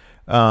it.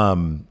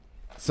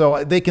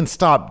 So they can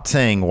stop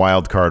saying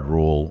wild card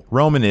rule.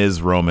 Roman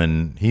is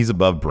Roman. He's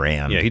above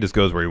brand. Yeah, he just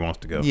goes where he wants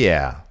to go.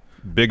 Yeah.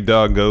 Big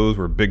dog goes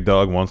where Big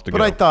Dog wants to go.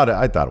 But I thought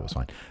it was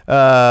fine.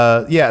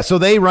 So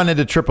they run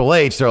into Triple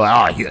H. They're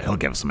like, he'll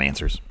give us some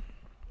answers.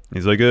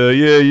 He's like,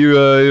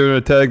 you're in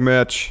a tag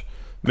match,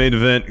 main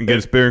event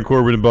against Baron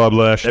Corbin and Bob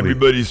Lashley.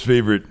 Everybody's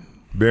favorite,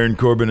 Baron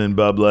Corbin and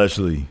Bob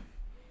Lashley.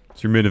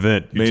 It's your main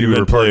event. You Main two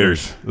event are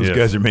players. partners. Those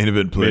guys are main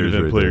event players.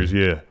 Main event right players,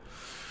 there.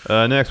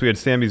 yeah. Next, we had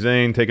Sami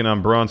Zayn taking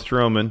on Braun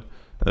Strowman.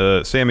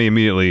 Sami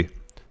immediately,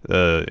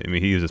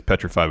 he was just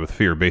petrified with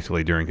fear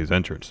basically during his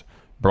entrance.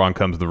 Braun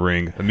comes to the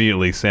ring.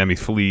 Immediately, Sami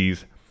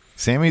flees.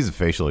 Sami's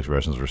facial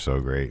expressions were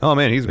so great. Oh,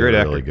 man, he's a great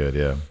actor. Really good,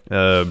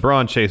 yeah.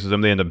 Braun chases him.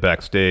 They end up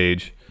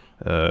backstage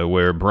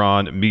where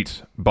Braun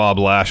meets Bob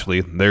Lashley.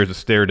 There's a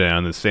stare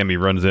down, and Sami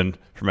runs in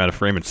from out of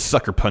frame and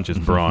sucker punches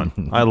Braun.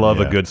 I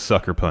love a good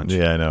sucker punch.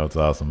 Yeah, I know. It's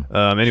awesome.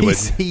 Anyway,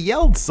 he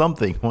yelled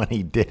something when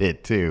he did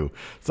it, too.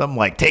 Something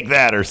like, take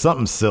that, or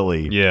something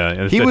silly. Yeah.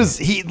 And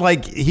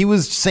He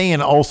was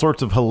saying all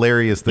sorts of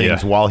hilarious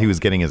things while he was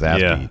getting his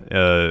ass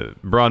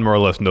beat. Braun more or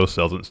less no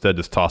sells it. Instead,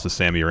 just tosses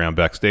Sami around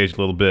backstage a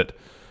little bit.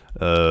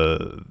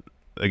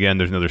 Again,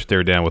 there's another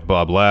stare down with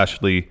Bob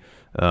Lashley.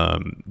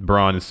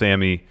 Braun and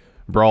Sammy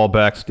brawl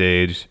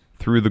backstage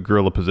through the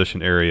gorilla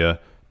position area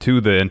to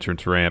the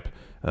entrance ramp.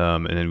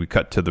 And then we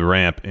cut to the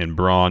ramp, and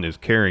Braun is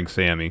carrying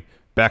Sammy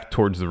back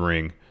towards the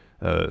ring.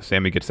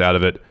 Sammy gets out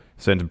of it,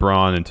 sends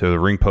Braun into the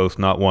ring post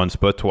not once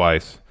but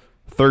twice.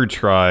 Third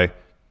try,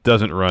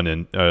 doesn't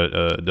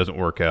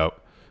work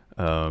out.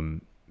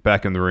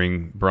 Back in the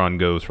ring, Braun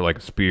goes for like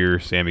a spear.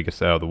 Sammy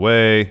gets out of the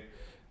way.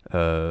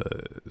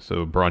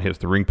 So Braun hits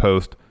the ring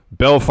post.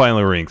 Bell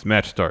finally rings.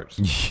 Match starts.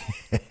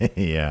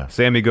 Yeah.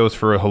 Sammy goes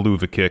for a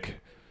haluva kick.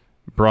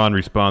 Braun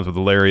responds with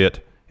a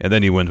lariat, and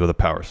then he wins with a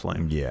power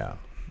slam. Yeah.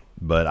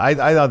 But I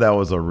thought that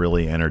was a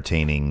really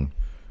entertaining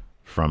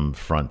from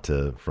front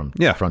to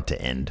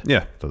end.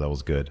 Yeah. So that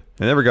was good.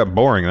 It never got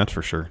boring, that's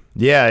for sure.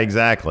 Yeah,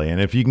 exactly. And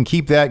if you can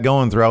keep that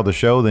going throughout the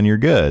show, then you're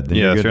good. Then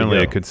you're good certainly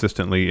to a go.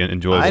 consistently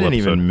enjoyable I didn't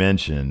episode.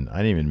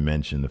 even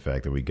mention the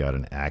fact that we got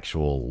an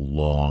actual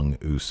long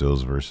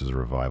Usos versus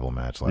Revival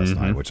match last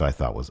night, which I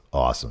thought was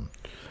awesome.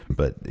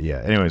 But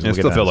yeah, anyways, And it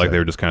still felt like they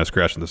were just kind of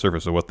scratching the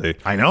surface of what they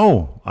I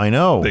know.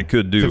 They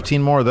could do.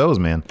 15 more of those,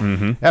 man.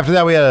 After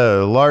that, we had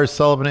a Lars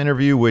Sullivan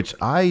interview, which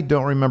I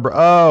don't remember.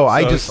 Oh,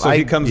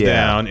 he comes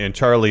down, and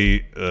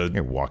Charlie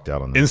I walked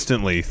out on this.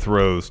 instantly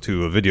throws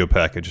to a video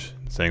package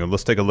saying,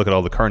 let's take a look at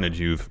all the carnage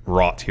you've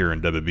wrought here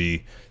in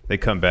WWE. They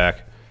come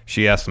back.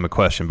 She asks him a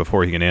question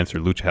before he can answer.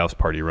 Lucha House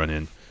Party run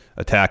in,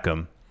 attack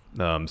him,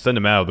 send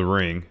him out of the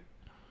ring.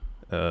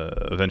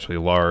 Eventually,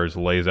 Lars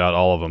lays out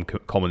all of them,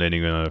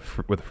 culminating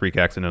with a freak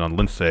accident on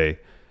Lindsay.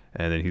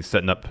 And then he's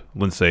setting up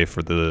Lindsay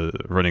for the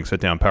running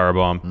sit-down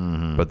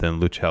powerbomb. But then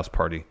Lucha House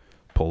Party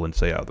pull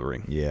Lindsay out of the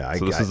ring. Yeah.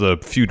 So this is a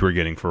feud we're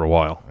getting for a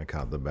while. I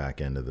caught the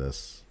back end of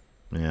this.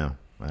 Yeah.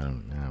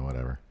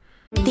 Whatever.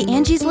 The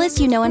Angie's List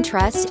you know and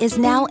trust is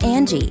now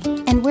Angie,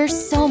 and we're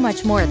so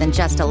much more than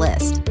just a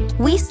list.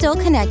 We still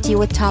connect you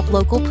with top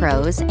local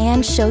pros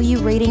and show you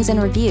ratings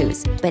and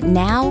reviews, but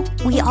now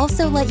we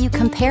also let you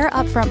compare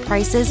upfront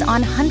prices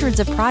on hundreds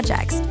of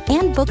projects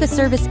and book a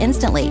service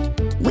instantly.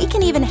 We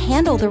can even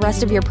handle the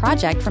rest of your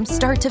project from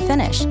start to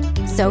finish.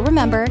 So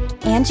remember,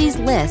 Angie's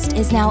List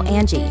is now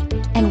Angie,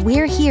 and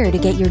we're here to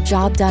get your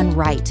job done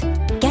right.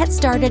 Get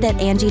started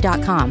at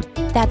Angie.com.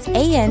 That's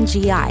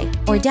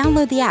ANGI, or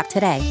download the app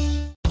today.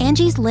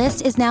 Angie's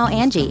List is now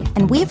Angie,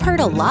 and we've heard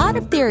a lot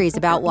of theories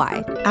about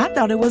why. I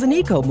thought it was an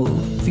eco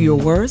move.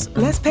 Fewer words,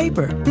 less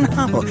paper.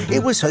 No,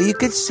 it was so you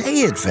could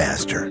say it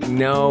faster.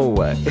 No,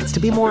 it's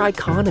to be more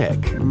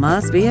iconic.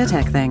 Must be a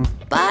tech thing.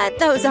 But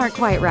those aren't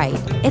quite right.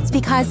 It's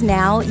because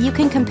now you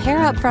can compare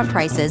upfront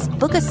prices,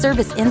 book a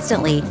service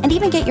instantly, and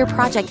even get your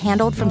project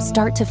handled from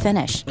start to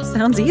finish.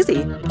 Sounds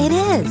easy. It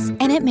is,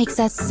 and it makes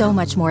us so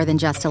much more than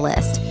just a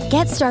list.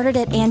 Get started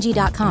at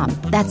Angie.com.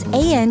 That's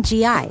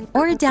ANGI,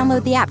 or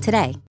download the app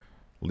today.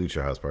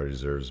 Lucha House Party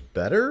deserves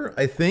better,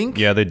 I think.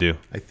 Yeah, they do.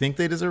 I think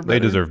they deserve better.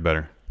 They deserve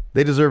better.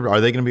 Are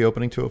they going to be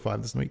opening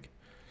 205 this week?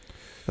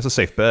 That's a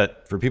safe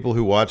bet. For people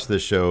who watch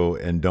this show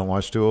and don't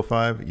watch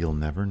 205, you'll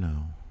never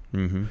know.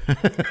 Mm-hmm. I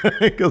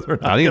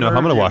don't even know if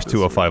I'm going to watch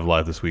 205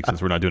 live this week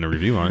since we're not doing a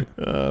review on it.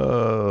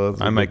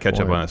 I might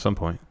catch up on it at some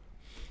point.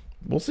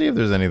 We'll see if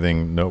there's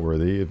anything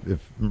noteworthy.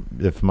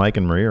 If Mike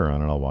and Maria are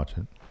on it, I'll watch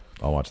it.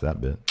 I'll watch that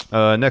bit.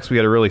 Next, we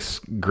had a really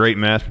great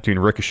match between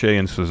Ricochet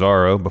and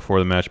Cesaro before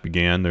the match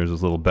began. There's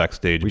this little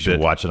backstage We should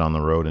watch it on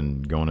the road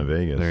and go into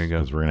Vegas. There you go.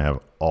 Because we're going to have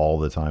all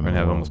the time. We're going to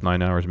have almost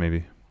 9 hours,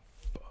 maybe.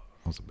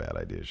 That was a bad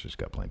idea. She just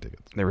got plane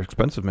tickets. They were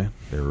expensive, man.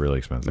 They were really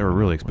expensive.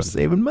 We're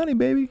saving money,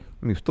 baby.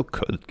 I mean, we still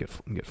could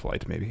get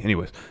flights, maybe.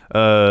 Anyways,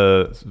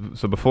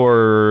 so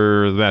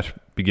before the match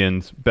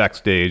begins,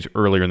 backstage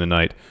earlier in the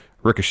night,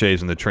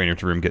 Ricochet's in the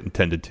trainer's room getting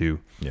tended to.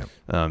 Yeah.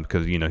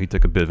 Because he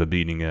took a bit of a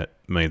beating at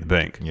Money in the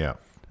Bank. Yeah.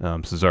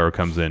 Cesaro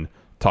comes in,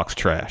 talks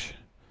trash,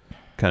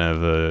 kind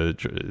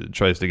of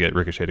tries to get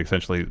Ricochet to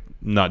essentially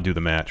not do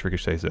the match.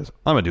 Ricochet says,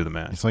 "I'm gonna do the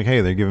match." It's like,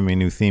 hey, they're giving me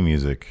new theme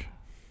music,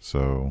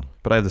 so.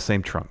 But I have the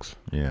same trunks.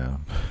 Yeah.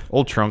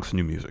 Old trunks,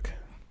 new music.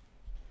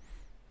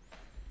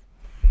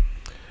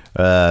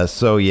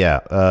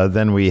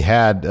 Then we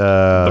had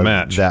the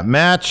match. That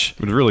match.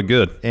 It was really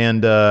good.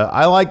 And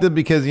I liked it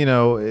because,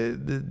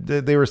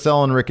 they were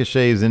selling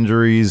Ricochet's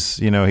injuries.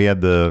 He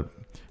had the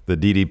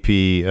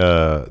DDP,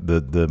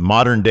 the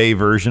modern day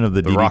version of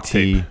the DDT rock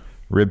tape.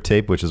 Rib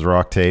tape, which is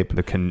rock tape.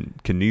 The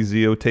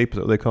kinesio tape, is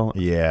that what they call it?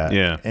 Yeah.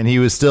 Yeah. And he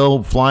was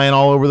still flying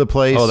all over the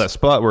place. Oh, that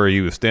spot where he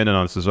was standing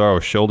on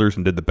Cesaro's shoulders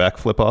and did the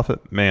backflip off it.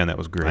 Man, that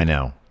was great. I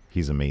know.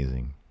 He's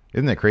amazing.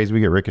 Isn't that crazy? We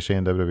get Ricochet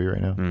in WWE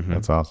right now. Mm-hmm.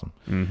 That's awesome.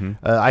 Mm-hmm.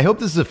 I hope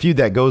this is a feud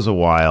that goes a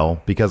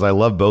while because I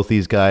love both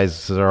these guys.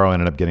 Cesaro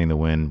ended up getting the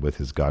win with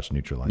his Gotch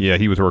neutralizer. Yeah,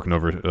 he was working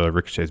over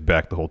Ricochet's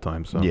back the whole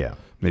time. So yeah,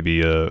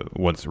 maybe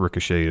once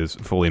Ricochet is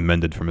fully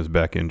mended from his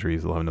back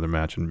injuries, they'll have another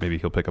match and maybe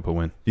he'll pick up a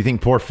win. Do you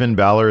think poor Finn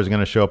Balor is going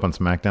to show up on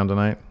SmackDown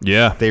tonight?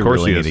 Yeah, they of course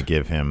really he need is. to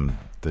give him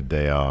the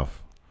day off.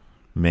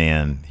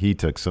 Man, he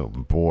took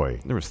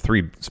boy. There was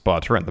 3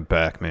 spots right in the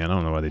back, man. I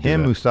don't know why they did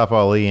him, that. Mustafa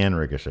Ali, and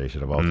Ricochet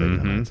should have all taken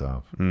the nights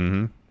off.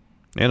 Mm-hmm.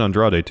 And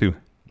Andrade, too.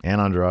 And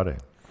Andrade.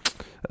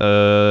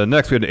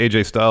 Next, we had an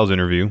AJ Styles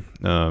interview.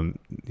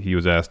 He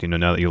was asked,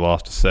 now that you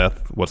lost to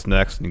Seth, what's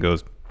next? And he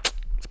goes,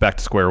 it's back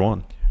to square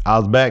one. I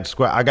was back to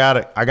square. I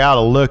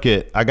gotta look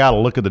at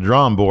the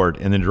drawing board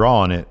and then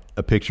draw on it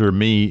a picture of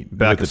me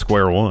back at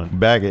square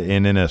one,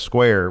 and in a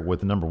square with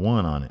the number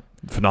 1 on it.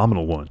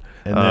 Phenomenal one.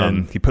 And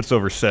then he puts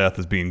over Seth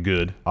as being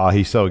good. Oh,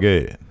 he's so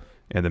good.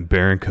 And then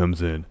Baron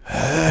comes in.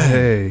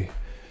 Hey,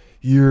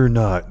 you're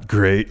not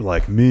great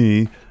like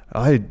me.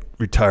 I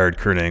retired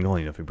Kurt Angle.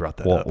 If he brought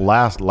that up.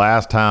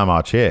 Last time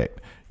I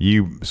checked,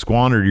 you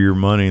squandered your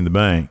money in the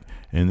bank,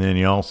 and then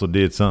you also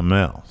did something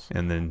else.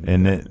 And then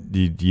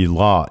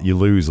you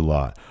lose a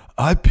lot.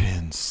 I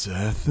pinned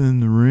Seth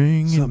in the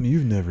ring. Something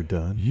you've never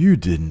done. You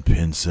didn't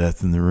pin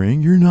Seth in the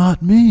ring. You're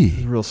not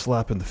me. A real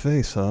slap in the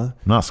face, huh? I'm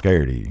not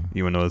scared of you.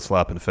 You want to know what a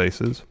slap in the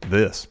face is?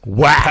 This.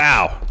 Wow.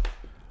 Pow.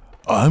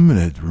 I'm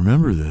going to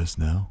remember this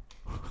now.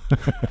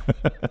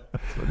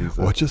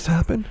 What just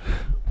happened?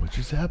 What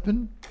just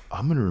happened?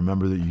 I'm going to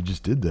remember that you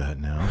just did that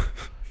now.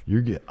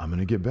 I'm going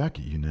to get back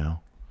at you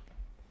now.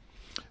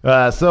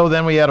 So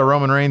then we had a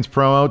Roman Reigns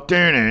promo.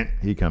 Darn it.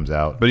 He comes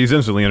out. But he's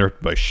instantly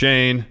interrupted by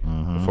Shane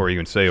before he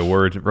can say a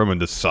word. Roman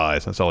does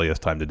sighs. That's all he has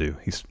time to do.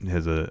 He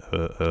has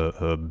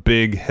a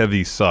big,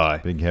 heavy sigh.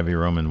 Big, heavy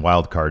Roman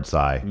wild card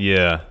sigh.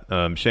 Yeah.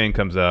 Shane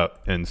comes out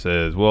and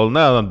says, well,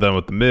 now that I'm done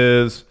with The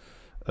Miz,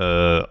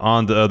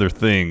 on to other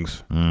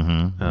things.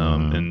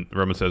 And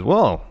Roman says,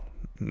 well,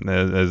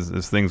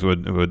 as things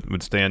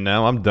would stand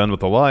now, I'm done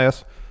with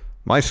Elias.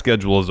 My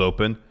schedule is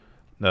open.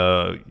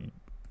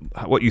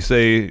 What you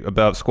say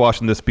about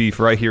squashing this beef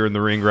right here in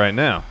the ring right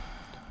now?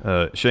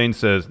 Shane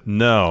says,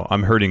 no,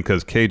 I'm hurting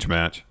because cage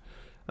match.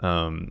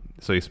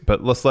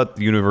 But let's let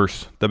the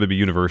WWE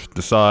Universe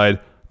decide.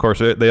 Of course,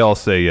 they all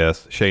say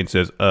yes. Shane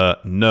says,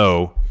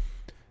 no.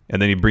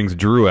 And then he brings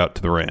Drew out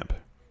to the ramp.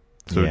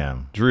 So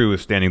Drew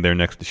is standing there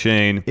next to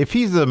Shane. If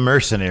he's a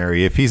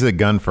mercenary, if he's a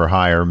gun for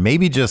hire,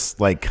 maybe just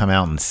come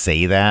out and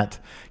say that.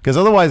 Because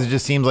otherwise it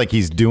just seems like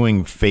he's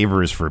doing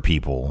favors for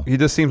people. He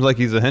just seems like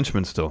he's a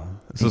henchman still.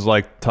 This is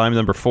like time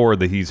number 4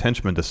 that he's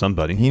henchman to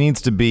somebody. He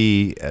needs to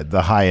be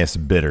the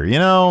highest bidder.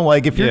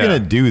 If you're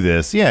going to do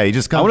this, you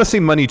just come. I want to see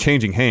money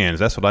changing hands.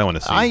 That's what I want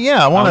to see.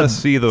 I want to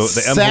see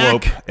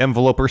the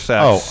envelope or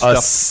sack.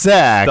 A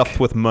sack. Stuffed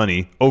with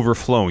money,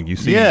 overflowing. You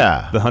see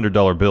the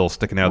 $100 bill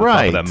sticking out of the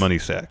top of that money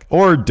sack.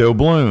 Or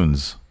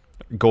doubloons.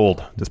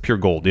 Gold. Just pure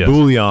gold, yes.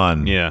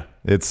 Bullion. Yeah.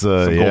 It's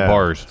some gold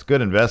bars. It's a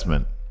good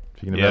investment.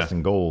 You can invest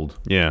in gold.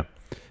 Yeah.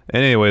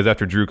 And anyways,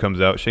 after Drew comes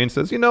out, Shane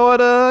says, you know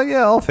what?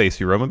 I'll face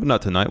you, Roman, but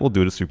not tonight. We'll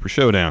do it a Super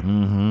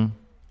Showdown.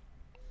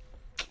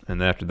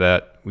 And after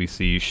that, we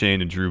see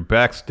Shane and Drew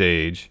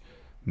backstage.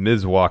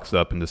 Miz walks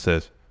up and just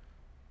says,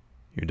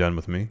 you're done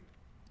with me?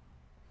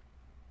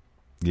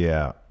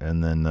 Yeah.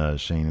 And then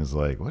Shane is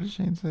like, what did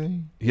Shane say?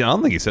 Yeah, I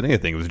don't think he said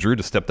anything. It was Drew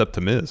just stepped up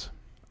to Miz.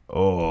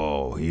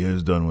 Oh, he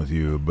is done with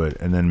you,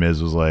 and then Miz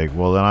was like,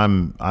 "Well,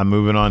 then I'm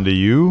moving on to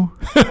you."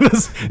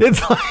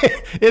 it's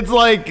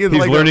like he's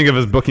learning of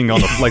his booking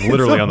on the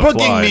literally on the fly.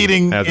 Booking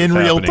meeting in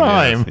real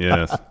time.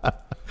 Yes.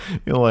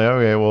 You're like,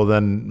 okay, well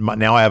then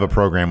now I have a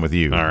program with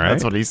you. All right,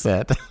 that's what he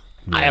said.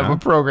 Yeah. I have a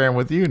program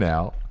with you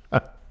now.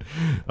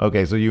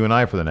 Okay, so you and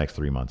I for the next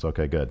 3 months.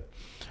 Okay, good.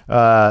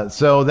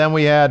 So then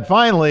we had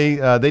finally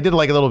they did a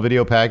little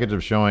video package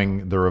of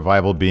showing the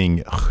Revival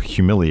being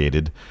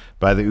humiliated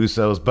by the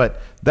Usos, but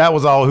that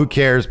was all. Who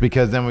cares?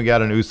 Because then we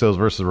got an Usos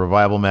versus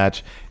Revival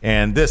match,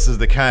 and this is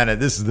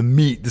the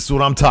meat. This is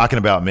what I'm talking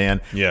about,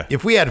 man. Yeah.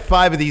 If we had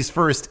 5 of these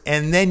first,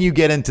 and then you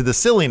get into the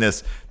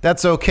silliness,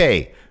 that's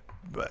okay.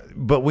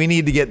 But we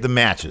need to get the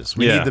matches.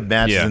 We need the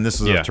matches, and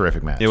this is a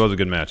terrific match. It was a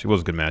good match.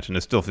 And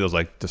it still feels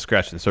like to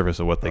scratch the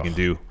surface of what they can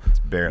do. It's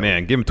barely.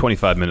 Man, give them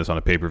 25 minutes on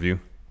a pay-per-view.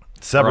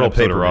 Several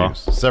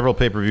pay-per-views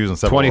and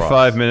several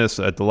 25 minutes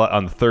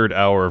on the third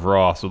hour of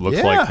Raw, so it looks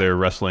like they're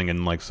wrestling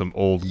in some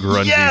old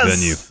grungy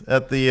venue.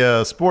 At the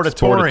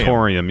Sportatorium.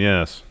 Sportatorium,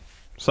 yes.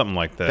 Something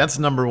like that. That's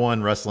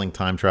 #1 wrestling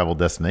time travel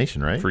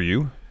destination, right? For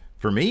you?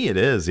 For me, it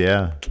is,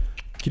 yeah.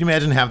 Can you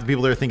imagine half the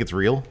people there think it's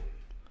real?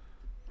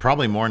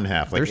 Probably more than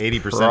half. 80% of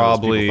those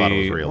people thought it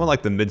was real. Well,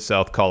 the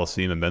Mid-South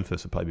Coliseum in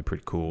Memphis would probably be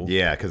pretty cool.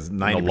 Yeah, because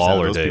 90%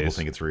 of those people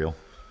think it's real.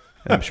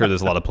 I'm sure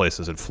there's a lot of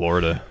places in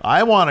Florida.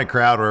 I want a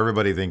crowd where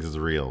everybody thinks it's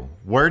real.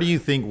 Where do you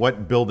think,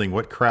 what building,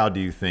 what crowd do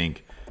you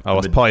think? Oh,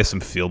 it's probably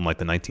some field in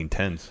the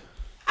 1910s.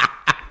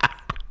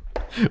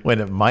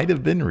 When it might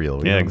have been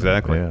real. Yeah,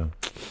 exactly. Yeah.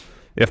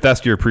 If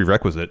that's your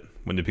prerequisite,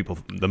 when do people,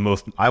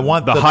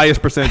 the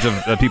highest percentage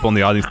of people in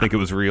the audience think it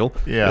was real,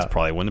 that's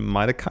probably when it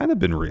might have kind of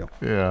been real.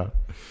 Yeah.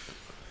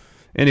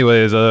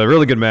 Anyways, a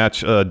really good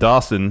match. Scott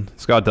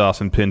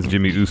Dawson pins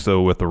Jimmy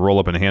Uso with a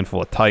roll-up and a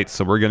handful of tights,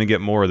 so we're going to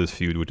get more of this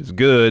feud, which is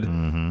good.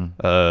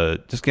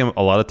 Just give him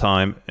a lot of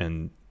time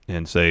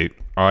and say,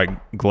 all right,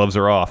 gloves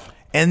are off.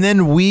 And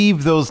then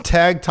weave those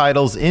tag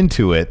titles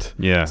into it.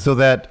 Yeah. So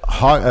that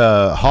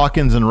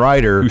Hawkins and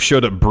Ryder... Who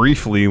showed up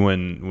briefly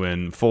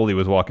when Foley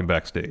was walking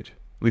backstage.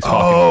 At least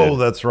Hawkins did.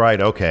 That's right.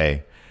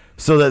 Okay.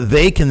 So that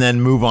they can then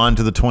move on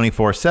to the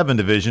 24/7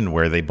 division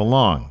where they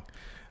belong.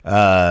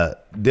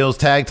 Those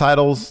tag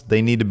titles,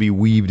 they need to be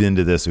weaved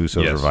into this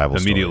Usos revival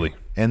immediately.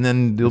 Story. And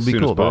then it'll be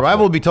cool. The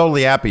revival will be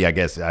totally happy, I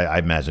guess. I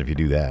imagine if you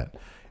do that.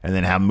 And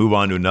then move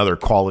on to another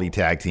quality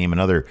tag team,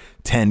 another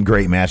 10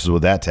 great matches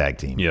with that tag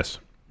team. Yes.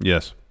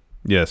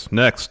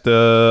 Next,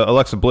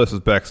 Alexa Bliss is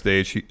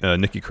backstage.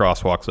 Nikki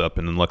Cross walks up,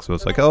 and then Alexa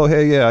was like, "Oh,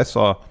 hey, yeah, I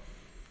saw,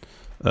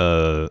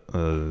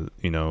 Money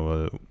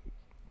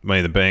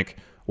in the Bank.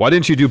 Why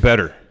didn't you do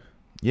better?"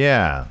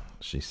 Yeah,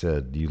 she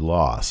said, "You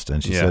lost."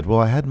 And she said, "Well,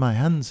 I had my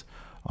hands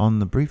on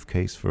the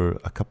briefcase for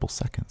a couple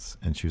seconds."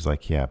 And she was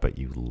like, "Yeah, but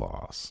you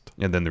lost."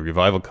 And then the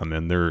revival come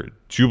in. They're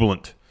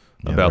jubilant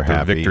about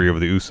their victory over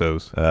the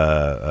Usos.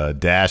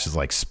 Dash is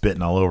like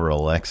spitting all over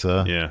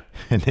Alexa. Yeah.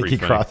 And Nikki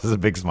Cross has a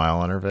big smile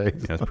on her face.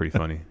 Yeah, that's pretty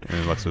funny.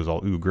 And Alexa was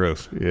all, ooh,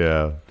 gross.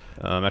 Yeah.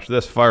 After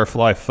this,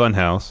 Firefly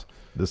Funhouse.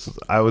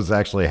 I was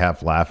actually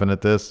half laughing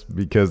at this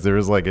because there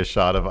was like a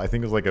shot of, I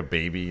think it was like a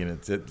baby, and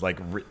it's like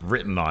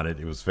written on it.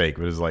 It was fake,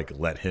 but it was like,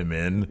 "Let him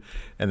in."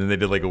 And then they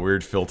did like a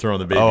weird filter on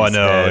the baby's Oh, I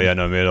know. head. Yeah,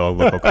 no, made it all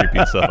look all creepy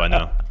and stuff. I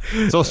know.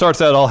 So it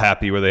starts out all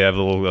happy where they have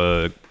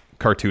little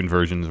cartoon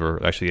versions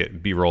or actually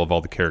B-roll of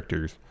all the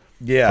characters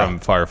from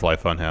Firefly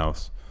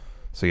Funhouse.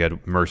 So you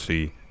had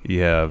Mercy,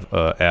 you have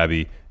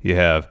Abby, you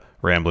have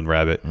Ramblin'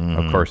 Rabbit,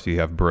 of course you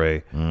have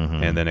Bray,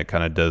 and then it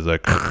kind of does a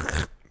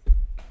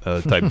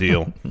type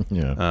deal.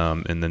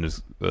 And then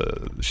there's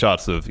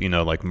shots of,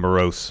 like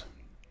morose,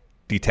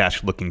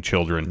 detached looking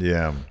children.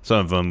 Yeah. Some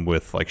of them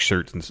with like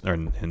shirts or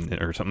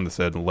something that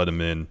said "Let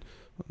him in."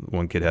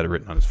 One kid had it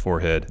written on his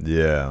forehead.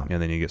 Yeah.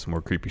 And then you get some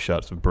more creepy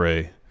shots of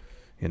Bray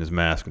in his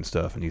mask and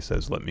stuff, and he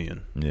says, "Let me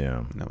in." Yeah.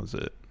 And that was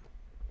it.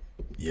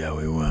 Yeah,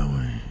 we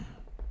went.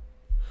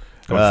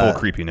 I'm full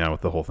creepy now with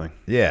the whole thing.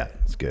 Yeah,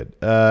 it's good.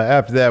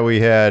 After that, we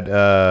had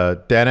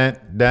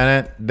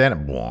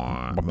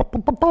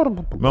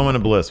Moment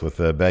of Bliss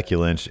with Becky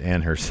Lynch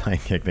and her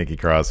sidekick Nikki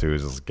Cross, who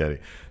was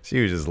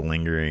just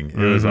lingering. It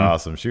was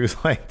awesome. She was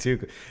like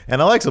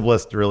and Alexa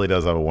Bliss really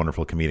does have a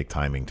wonderful comedic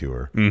timing to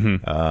her,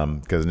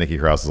 because Nikki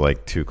Cross is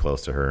like too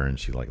close to her, and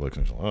she like looks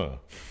and she's like, "Oh,"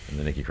 and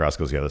then Nikki Cross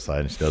goes the other side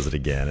and she does it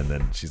again, and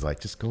then she's like,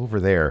 "Just go over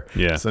there."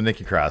 Yeah. So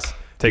Nikki Cross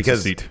takes a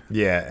seat.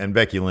 Yeah, and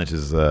Becky Lynch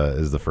is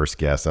the first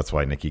guest. That's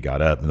why Nikki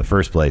got up in the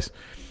first place.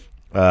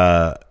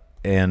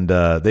 And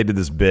they did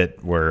this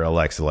bit where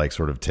Alexa like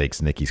sort of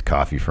takes Nikki's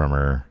coffee from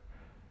her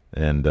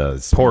and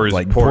pours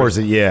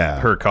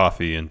her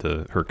coffee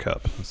into her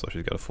cup, so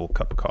she's got a full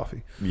cup of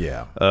coffee.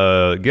 Yeah.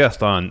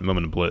 Guest on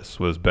Moment of Bliss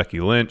was Becky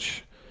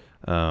Lynch.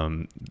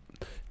 The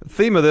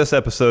theme of this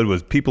episode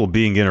was people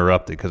being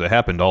interrupted because it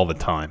happened all the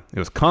time. It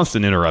was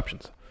constant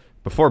interruptions.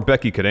 Before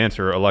Becky could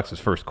answer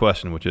Alexa's first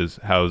question, which is,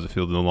 how does it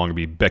feel to no longer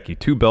be Becky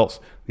 2 belts?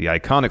 The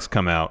Iconics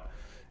come out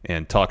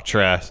and talk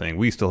trash, saying,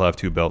 "We still have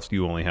 2 belts,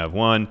 you only have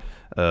 1.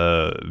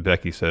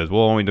 Becky says,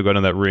 "Well, I want to go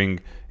down that ring,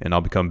 and I'll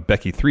become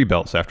Becky 3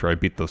 belts after I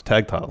beat those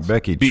tag titles."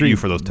 Beat you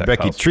for those tag titles.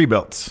 Becky 3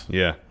 belts.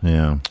 Yeah.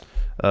 Yeah.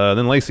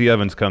 Then Lacey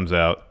Evans comes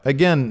out.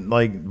 Again,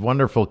 like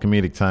wonderful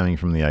comedic timing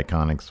from the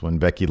Iconics. When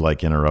Becky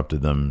like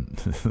interrupted them,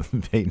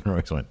 Peyton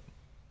Royce went,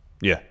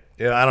 Yeah.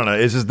 Yeah, I don't know.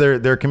 It's just they're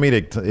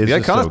comedic. The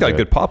Iconics got a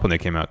good pop when they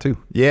came out too.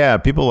 Yeah,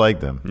 people like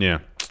them. Yeah.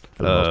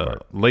 For the most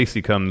part.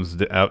 Lacey comes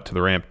out to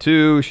the ramp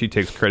too. She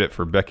takes credit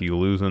for Becky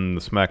losing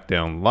the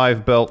SmackDown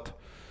Live belt.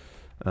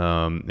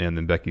 And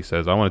then Becky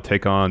says, "I want to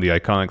take on the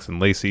Iconics and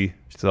Lacey."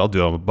 She says, "I'll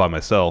do it by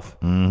myself."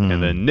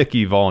 And then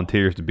Nikki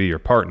volunteers to be your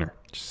partner.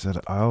 She said,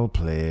 "I'll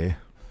play."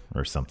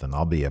 Or something.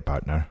 "I'll be a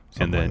partner."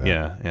 And then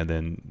and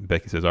then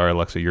Becky says, "All right,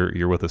 Alexa,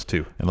 you're with us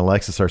too." And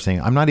Alexa starts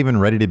saying, "I'm not even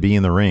ready to be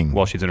in the ring."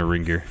 While she's in her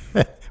ring gear.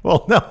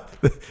 Well, no.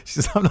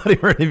 She says, "I'm not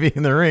even ready to be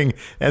in the ring."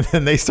 And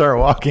then they start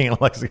walking, and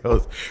Alexa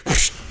goes,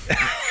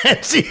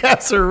 and she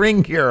has her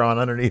ring gear on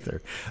underneath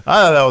her. I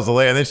thought that was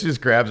hilarious. And then she just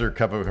grabs her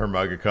cup of her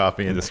mug of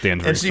coffee and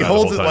she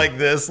holds it like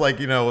this, like,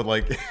 with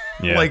like,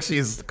 like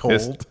she's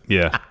cold.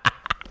 It's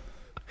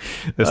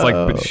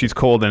like she's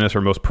cold and it's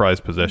her most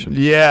prized possession.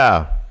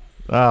 Yeah.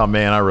 Oh,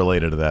 man, I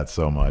related to that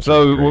so much.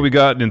 So what we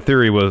got in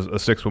theory was a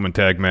 6-woman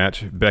tag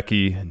match.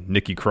 Becky,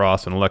 Nikki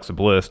Cross, and Alexa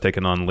Bliss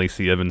taking on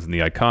Lacey Evans and the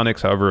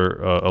Iconics.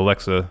 However,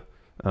 Alexa,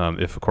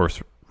 if, of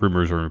course,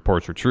 rumors or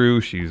reports are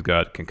true, she's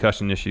got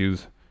concussion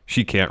issues.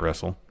 She can't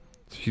wrestle.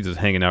 She's just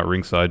hanging out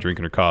ringside,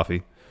 drinking her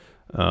coffee.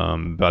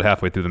 About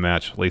halfway through the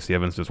match, Lacey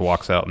Evans just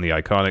walks out in the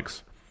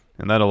Iconics.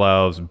 And that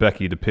allows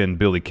Becky to pin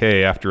Billie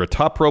Kay after a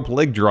top rope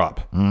leg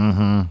drop.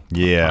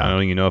 Yeah. I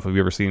don't even know if we've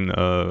ever seen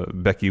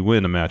Becky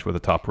win a match with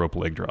a top rope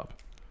leg drop.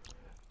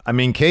 I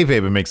mean,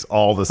 kayfabe, it makes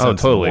all the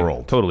sense in the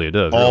world. Totally, it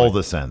does. All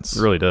the sense.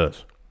 It really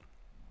does.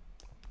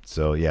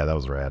 So, yeah, that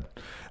was rad.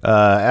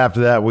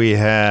 After that, we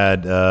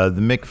had the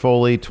Mick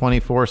Foley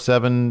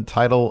 24/7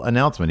 title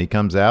announcement. He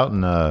comes out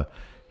and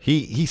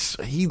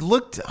he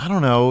looked, I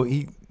don't know,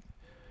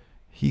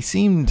 he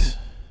seemed...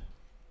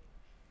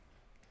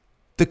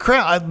 The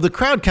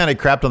crowd kind of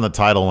crapped on the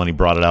title when he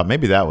brought it out.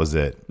 Maybe that was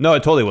it. No,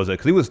 it totally wasn't,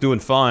 because he was doing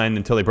fine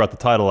until they brought the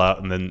title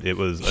out, and then it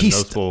was a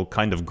noticeable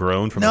kind of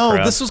groan from the crowd.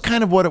 No, this was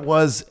kind of what it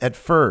was at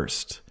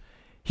first.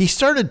 He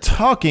started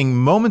talking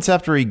moments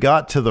after he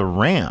got to the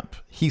ramp.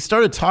 He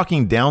started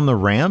talking down the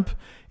ramp,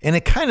 And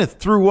it kind of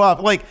threw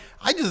off. Like,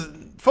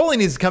 Foley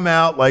needs to come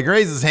out, like,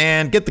 raise his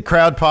hand, get the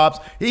crowd pops.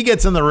 He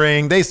gets in the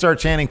ring. They start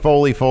chanting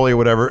Foley, or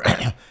whatever.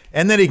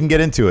 And then he can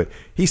get into it.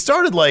 He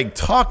started, like,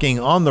 talking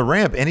on the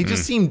ramp, and he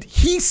just seemed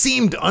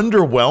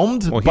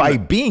underwhelmed by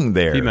being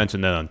there. He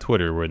mentioned that on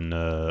Twitter when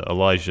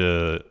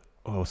Elijah,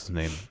 what's his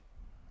name?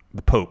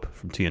 The Pope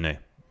from TNA.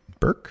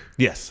 Burke?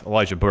 Yes,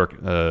 Elijah Burke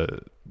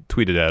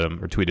tweeted at him,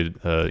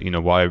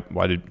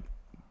 why did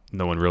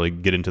no one really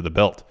get into the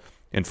belt?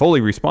 And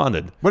Foley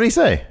responded. What did he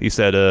say? He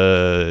said,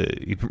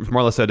 he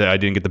more or less said, I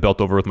didn't get the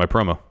belt over with my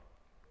promo.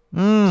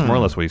 It's more or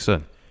less what he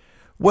said.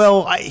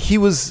 Well,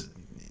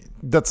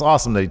 that's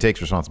awesome that he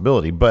takes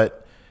responsibility,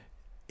 but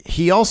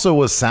he also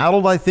was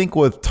saddled, I think,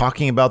 with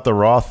talking about the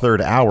Raw third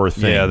hour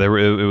thing. Yeah, there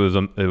was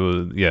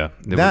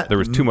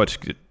too much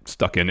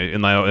stuck in it.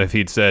 And if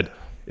he'd said,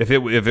 if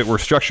it were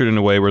structured in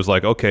a way where it's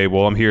like, okay,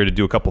 well, I'm here to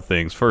do a couple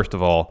things. First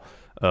of all,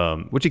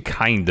 which he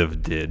kind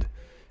of did,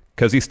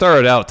 because he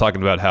started out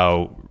talking about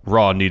how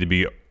Raw needed to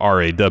be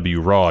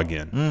RAW Raw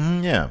again.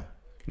 Mm-hmm, yeah.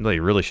 What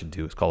you really should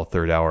do is call a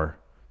third hour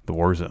the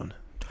War Zone.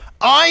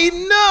 I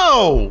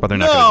know. But they're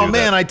not going to do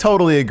that. Man, I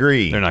totally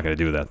agree. They're not going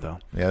to do that, though.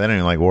 Yeah, they don't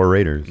even like War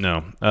Raiders.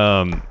 No.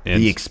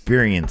 The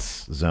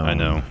Experience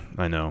Zone.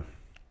 I know.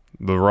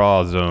 The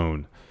Raw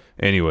Zone.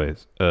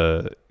 Anyways,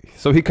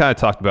 so he kind of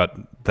talked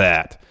about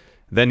that.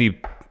 Then he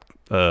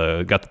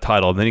got the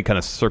title, and then he kind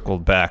of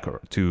circled back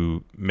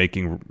to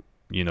making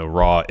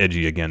Raw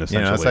edgy again,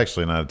 essentially. That's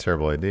actually not a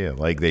terrible idea.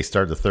 Like, they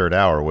start the third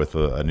hour with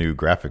a new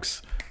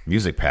graphics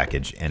music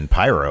package and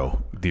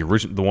pyro. The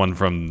one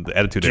from the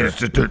Attitude Era.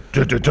 That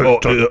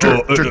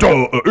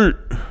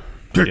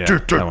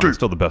one's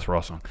still the best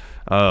Raw song.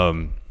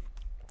 So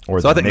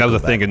I think that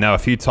was the thing. And now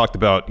if he talked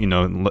about,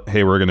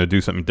 hey, we're going to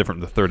do something different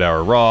in the third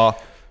hour Raw.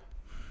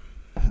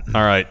 All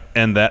right,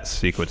 end that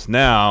sequence.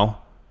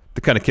 Now,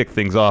 to kind of kick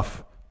things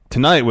off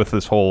tonight with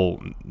this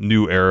whole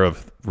new era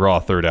of Raw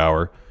third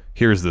hour,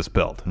 here's this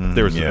belt. If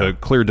there was a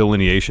clear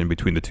delineation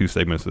between the two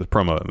segments of the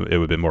promo, it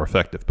would have been more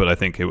effective. But I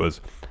think it was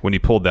when he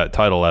pulled that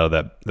title out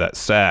of that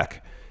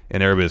sack,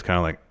 and everybody's kind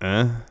of like,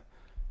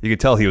 You could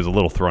tell he was a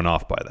little thrown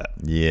off by that.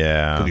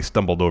 Yeah. Because he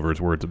stumbled over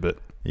his words a bit.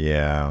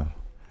 Yeah.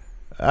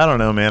 I don't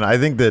know, man. I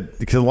think that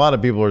because a lot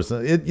of people are,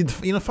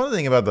 funny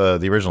thing about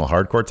the original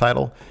Hardcore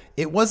title,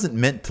 it wasn't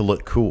meant to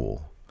look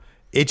cool.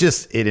 It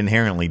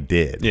inherently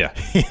did. Yeah.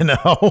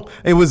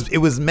 It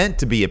was meant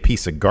to be a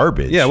piece of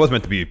garbage. Yeah, it was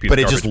meant to be a piece of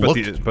garbage. But it just looked.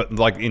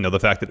 The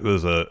fact that it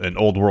was an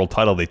old world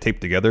title they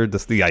taped together,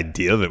 just the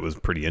idea of it was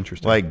pretty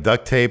interesting. Like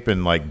duct tape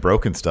and like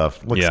broken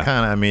stuff looks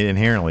kind of,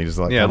 inherently just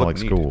like kind of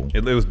looks cool.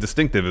 It was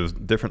distinctive. It was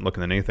different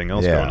looking than anything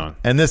else going on.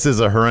 And this is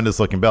a horrendous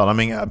looking belt.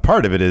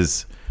 Part of it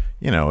is,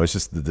 it's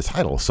just the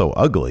title is so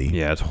ugly.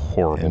 Yeah, it's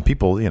horrible. And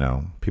people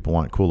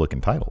want cool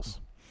looking titles.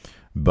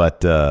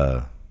 But,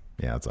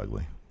 it's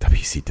ugly.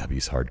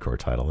 WCW's Hardcore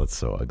title. That's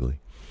so ugly.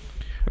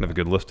 Gonna have a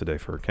good list today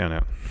for a count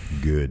out.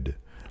 Good.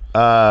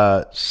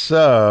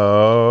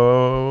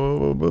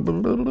 So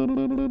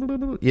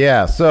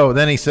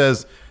then he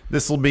says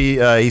this will be,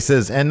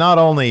 and not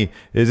only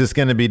is this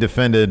going to be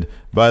defended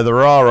by the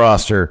Raw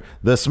roster,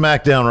 the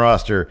SmackDown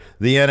roster,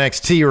 the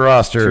NXT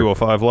roster,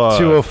 205 Live,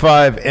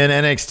 205 and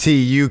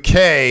NXT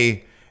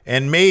UK,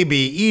 and maybe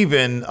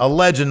even a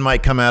legend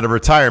might come out of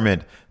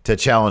retirement to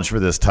challenge for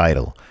this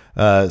title.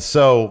 I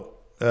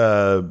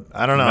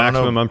don't know.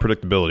 Maximum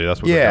unpredictability.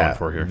 That's what they're going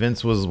for here.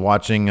 Vince was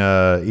watching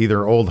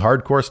either old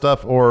hardcore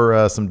stuff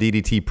or some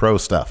DDT Pro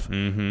stuff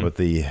with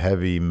the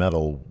heavy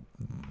metal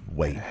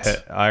weight.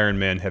 Iron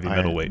Man heavy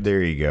metal weight.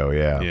 There you go.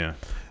 Yeah. Yeah.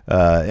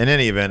 In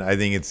any event, I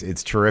think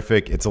it's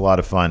terrific. It's a lot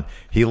of fun.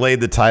 He laid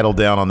the title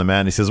down on the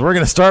mat and he says, we're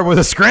going to start with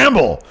a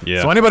scramble.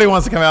 Yeah. So anybody who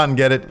wants to come out and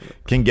get it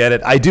can get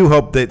it. I do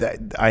hope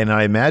that I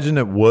imagine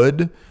it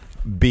would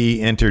be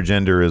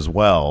intergender as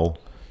well.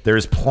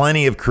 There's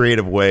plenty of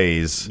creative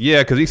ways.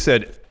 Yeah, because he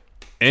said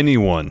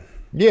anyone.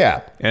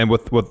 Yeah. And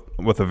with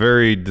a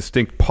very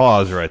distinct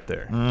pause right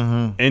there.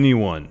 Mm-hmm.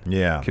 Anyone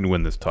can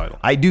win this title.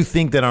 I do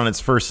think that on its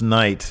first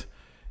night,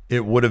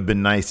 it would have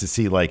been nice to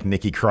see like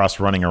Nikki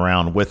Cross running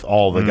around with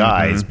all the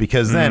guys,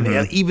 because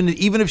then even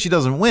if she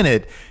doesn't win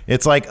it,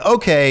 it's like,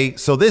 okay,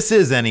 so this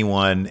is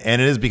anyone,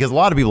 and it is because a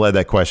lot of people had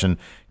that question.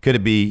 Could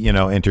it be,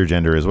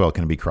 intergender as well?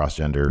 Can it be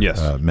cross-gender,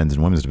 men's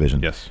and women's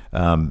division? Yes.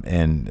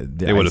 And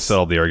they would have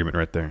settled the argument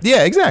right there.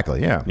 Yeah,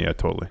 exactly. Yeah. Yeah,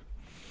 totally.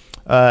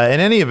 In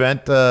any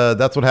event,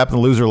 that's what happened.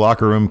 The loser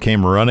locker room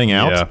came running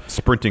out. Yeah,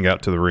 sprinting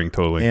out to the ring,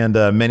 totally. And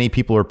many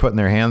people are putting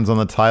their hands on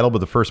the title, but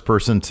the first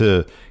person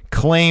to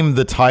claim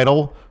the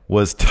title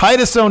was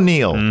Titus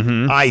O'Neil.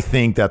 I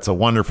think that's a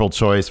wonderful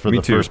choice for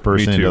first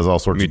person. He does all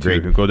sorts of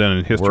great He'll go down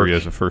in history work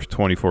as the first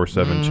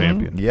 24/7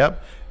 champion.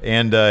 Yep.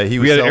 And he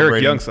was we had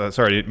celebrating. Eric Young.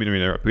 Sorry, I didn't mean to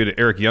interrupt. We had an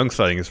Eric Young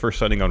sighting, his first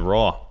sighting on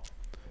Raw.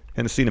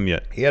 Hadn't seen him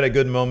yet. He had a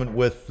good moment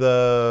with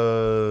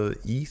was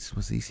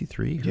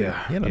EC3?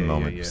 Yeah. He had a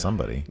moment with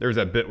somebody. There was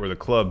that bit where the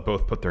club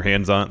both put their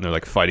hands on it and they're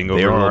like fighting over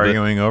it. They were a little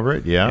arguing bit. over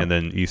it, yeah. And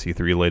then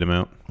EC3 laid him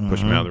out,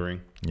 pushed him out of the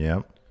ring.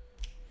 Yep.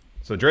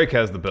 So Drake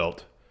has the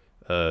belt,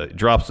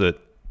 drops it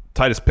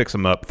Titus picks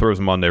him up, throws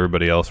him on to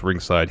everybody else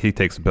ringside. He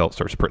takes the belt,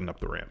 starts sprinting up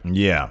the ramp.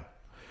 Yeah.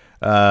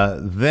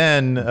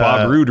 Then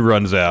Bob Roode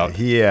runs out.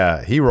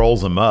 Yeah, he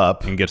rolls him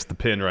up and gets the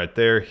pin right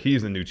there.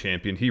 He's the new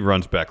champion. He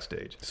runs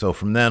backstage. So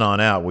from then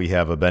on out, we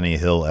have a Benny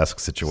Hill-esque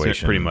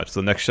situation. Pretty much. So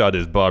the next shot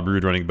is Bob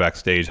Roode running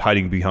backstage,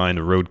 hiding behind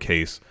a road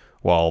case,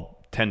 while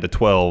 10 to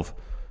 12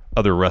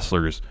 other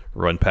wrestlers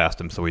run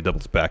past him. So he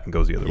doubles back and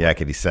goes the other way.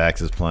 Yakety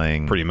Sax is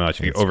playing. Pretty much.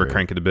 You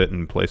overcrank it a bit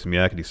and play some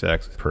Yakety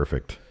Sax.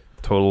 Perfect.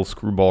 Total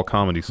screwball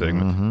comedy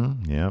segment.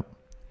 Mm-hmm. Yep.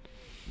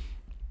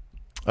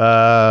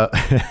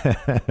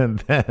 And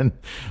then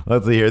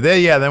let's see here.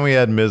 Then we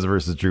had Miz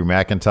versus Drew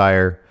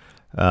McIntyre.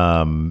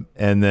 And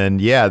then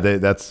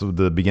that's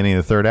the beginning of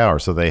the third hour.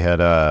 So they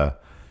had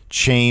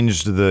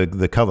changed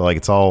the color, like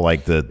it's all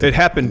like the it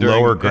happened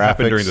during lower graphics. It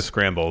happened during the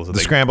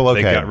scrambles. Scramble,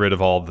 okay. They got rid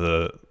of all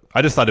the.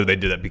 I just thought they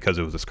did that because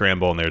it was a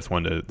scramble and there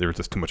was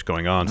just too much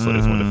going on, so I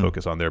just wanted to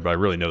focus on there. But I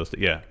really noticed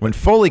it. Yeah. When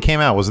Foley came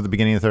out, was it the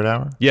beginning of the third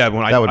hour? Yeah.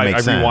 When that would make I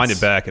sense. rewinded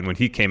back, and when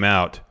he came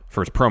out for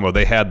his promo,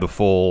 they had the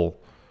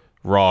full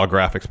raw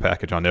graphics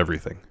package on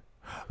everything.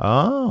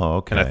 Oh,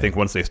 okay. And I think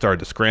once they started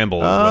to scramble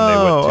is when they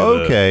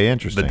went to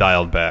interesting. The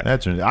dialed back.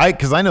 That's interesting.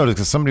 Because I noticed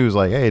because somebody was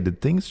like, "Hey,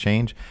 did things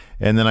change?"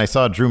 And then I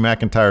saw Drew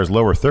McIntyre's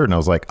lower third, and I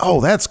was like,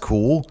 "Oh, that's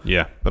cool."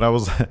 Yeah. But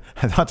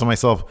I thought to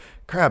myself,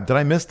 "Crap, did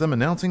I miss them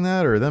announcing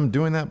that or them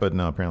doing that?" But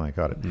no, apparently I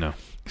caught it. No.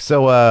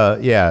 So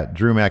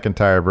Drew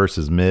McIntyre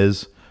versus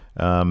Miz.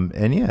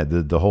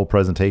 The whole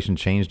presentation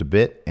changed a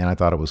bit, and I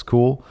thought it was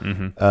cool.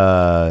 Mm-hmm.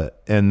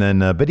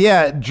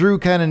 Drew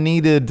kind of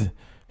needed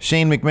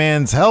Shane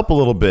McMahon's help a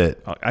little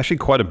bit. Actually,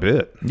 quite a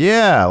bit.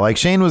 Yeah, like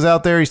Shane was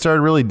out there, he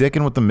started really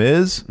dicking with the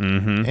Miz,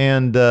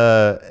 and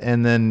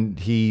then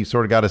he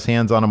sort of got his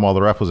hands on him while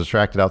the ref was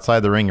distracted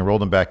outside the ring and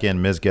rolled him back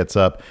in. Miz gets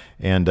up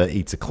and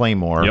eats a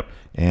Claymore,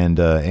 and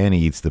he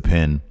eats the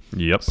pin.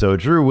 Yep. So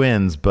Drew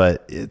wins,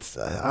 but it's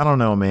I don't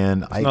know,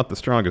 man. It's not the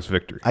strongest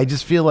victory. I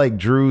just feel like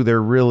Drew,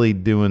 they're really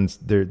doing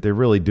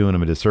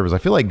him a disservice. I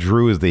feel like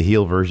Drew is the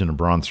heel version of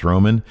Braun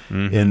Strowman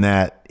in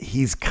that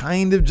he's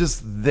kind of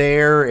just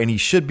there, and he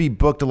should be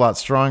booked a lot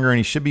stronger, and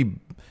he should be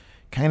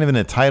kind of in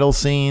a title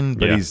scene,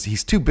 but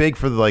he's too big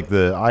for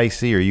the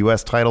IC or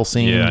US title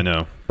scene. Yeah, I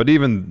know. But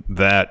even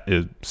that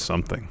is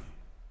something.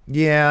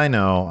 Yeah, I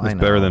know. It's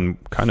better than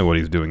kind of what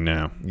he's doing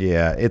now.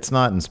 Yeah, it's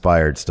not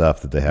inspired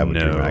stuff that they have with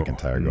Drew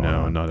McIntyre going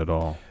on. No, not at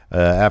all.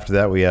 After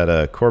that, we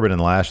had Corbin and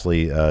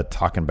Lashley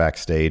talking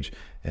backstage,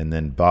 and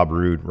then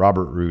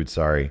Robert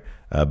Roode,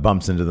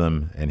 bumps into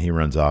them, and he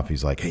runs off.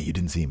 He's like, "Hey, you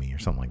didn't see me," or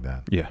something like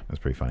that. Yeah. That's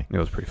pretty funny. It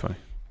was pretty funny.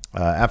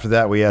 After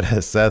that, we had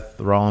a Seth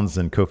Rollins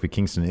and Kofi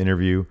Kingston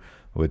interview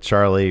with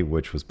Charlie,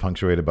 which was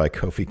punctuated by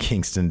Kofi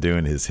Kingston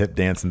doing his hip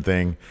dancing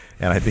thing.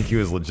 And I think he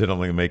was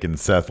legitimately making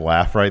Seth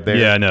laugh right there.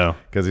 Yeah, I know.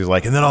 Because he's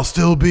like, "And then I'll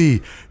still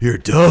be your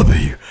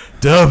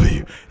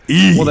WWE."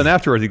 Well, then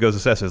afterwards he goes to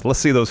Seth and says, "Let's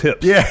see those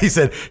hips." Yeah, he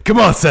said, "Come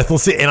on, Seth,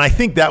 let's see." And I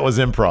think that was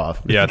improv.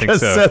 Yeah, I think so.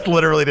 Because Seth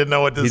literally didn't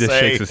know what to say. He just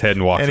shakes his head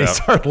and walks out. And he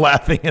started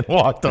laughing and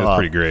walked off. It was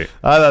pretty great.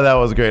 I thought that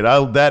was great.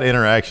 That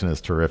interaction is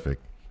terrific.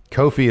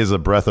 Kofi is a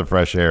breath of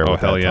fresh air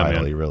with that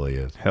title. Man. He really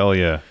is. Hell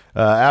yeah.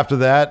 After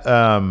that,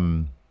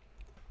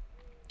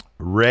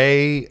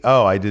 Ray.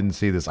 Oh, I didn't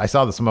see this. I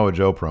saw the Samoa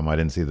Joe promo. I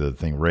didn't see the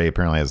thing. Ray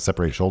apparently has a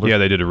separated shoulder. Yeah,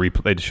 they did a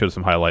replay. They showed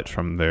some highlights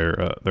from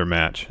their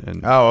match.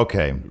 And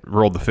okay.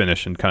 Rolled the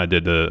finish and kind of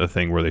did a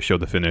thing where they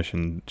showed the finish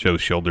and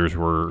Joe's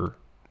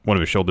one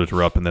of his shoulders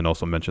were up, and then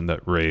also mentioned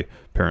that Ray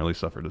apparently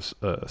suffered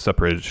a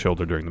separated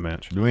shoulder during the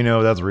match. Do we know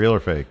if that's real or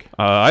fake?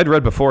 I'd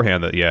read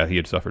beforehand that he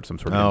had suffered some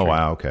sort of injury. Oh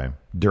wow, okay.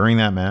 During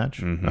that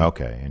match? Mm-hmm.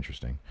 Okay,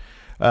 interesting.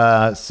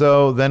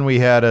 So then we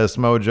had a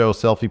Samoa Joe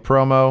selfie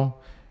promo.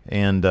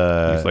 And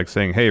he's like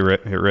saying, "Hey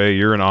Ray,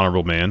 you're an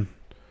honorable man.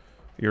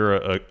 You're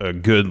a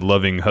good,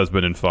 loving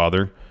husband and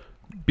father.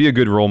 Be a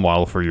good role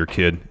model for your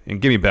kid,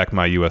 and give me back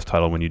my U.S.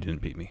 title when you didn't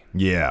beat me."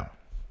 Yeah.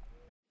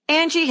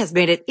 Angie has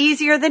made it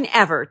easier than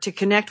ever to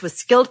connect with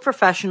skilled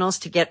professionals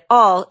to get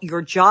all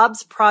your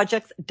jobs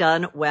projects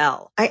done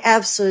well. I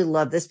absolutely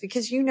love this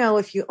because,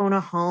 if you own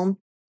a home,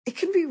 it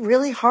can be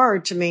really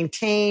hard to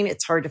maintain.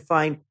 It's hard to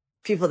find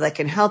people that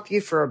can help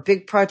you for a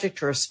big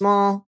project or a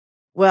small.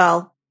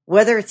 Well,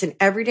 whether it's in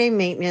everyday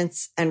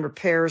maintenance and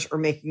repairs or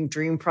making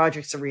dream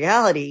projects a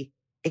reality,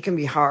 it can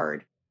be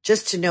hard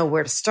just to know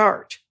where to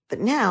start. But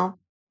now,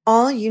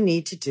 all you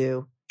need to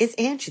do is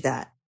Angie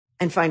that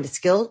and find a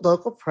skilled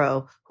local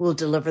pro who will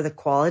deliver the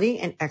quality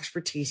and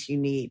expertise you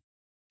need.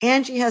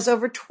 Angie has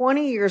over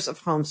 20 years of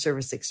home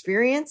service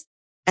experience,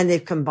 and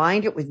they've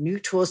combined it with new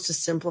tools to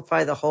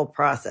simplify the whole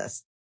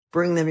process.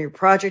 Bring them your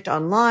project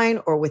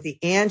online or with the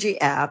Angie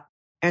app.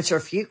 Answer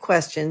a few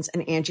questions,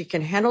 and Angie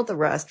can handle the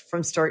rest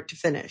from start to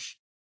finish.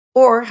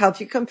 Or help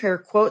you compare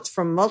quotes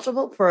from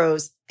multiple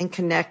pros and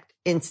connect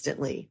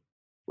instantly.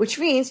 Which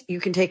means you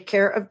can take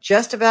care of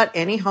just about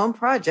any home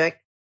project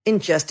in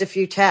just a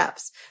few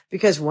taps.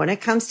 Because when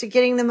it comes to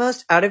getting the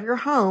most out of your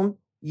home,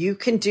 you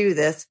can do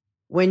this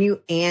when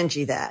you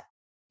Angie that.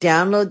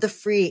 Download the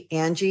free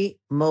Angie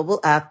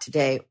mobile app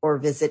today or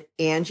visit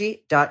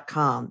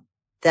Angie.com.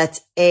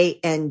 That's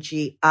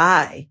ANGI.com.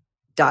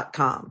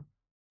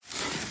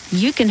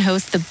 you can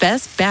host the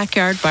best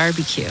backyard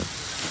barbecue.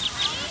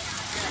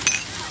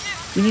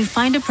 When you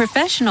find a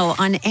professional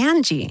on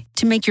Angie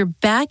to make your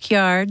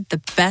backyard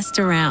the best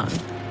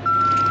around.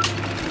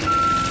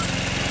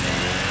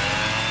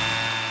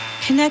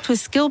 Connect with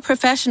skilled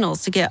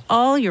professionals to get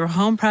all your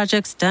home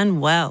projects done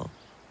well.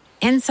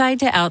 Inside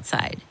to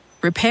outside,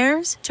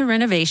 repairs to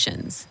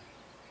renovations.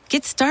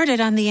 Get started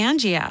on the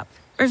Angie app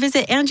or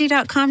visit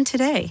Angie.com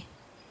today.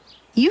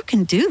 You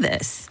can do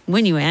this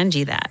when you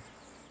Angie that.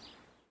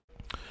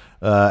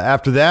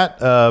 After that,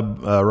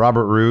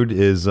 Robert Roode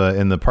is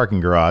in the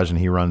parking garage, and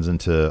he runs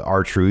into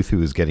R-Truth,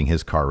 who is getting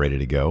his car ready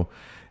to go.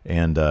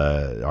 And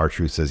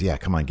R-Truth says, yeah,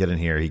 come on, get in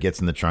here. He gets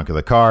in the trunk of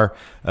the car.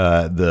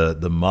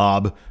 The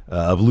mob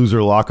of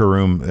loser locker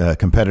room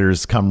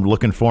competitors come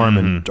looking for him,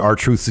 and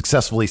R-Truth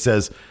successfully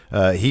says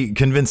he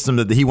convinced them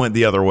that he went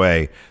the other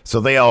way. So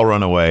they all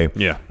run away.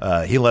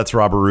 Yeah. He lets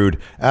Robert Roode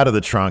out of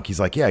the trunk. He's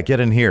like, yeah, get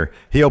in here.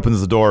 He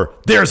opens the door.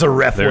 There's a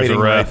ref waiting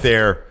right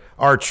there.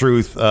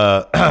 R-Truth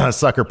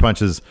sucker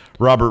punches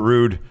Robert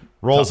Roode.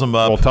 Rolls him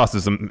up. Well,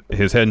 tosses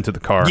his head into the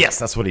car. Yes,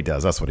 that's what he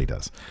does.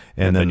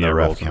 And then the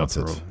ref counts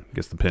it.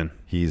 Gets the pin.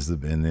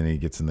 And then he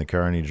gets in the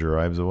car and he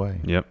drives away.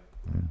 Yep.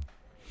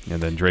 Yeah.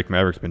 And then Drake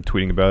Maverick's been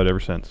tweeting about it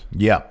ever since.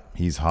 Yeah,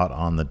 he's hot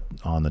on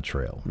the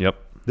trail. Yep.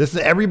 This is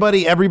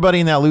everybody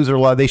in that loser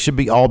lot. They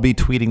should all be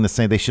tweeting the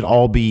same. They should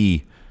all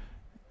be,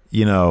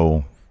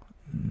 doing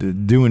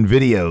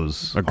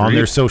videos on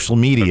their social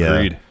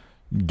media,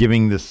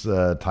 giving this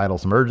title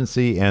some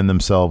urgency and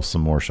themselves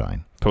some more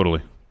shine.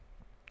 Totally.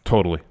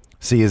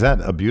 See, is that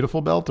a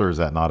beautiful belt or is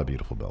that not a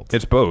beautiful belt?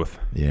 It's both.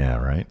 Yeah,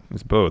 right.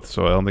 It's both.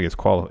 So I don't think it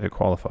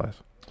qualifies.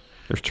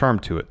 There's charm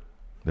to it.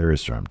 There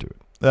is charm to it.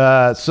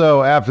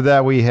 So after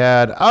that, we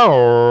had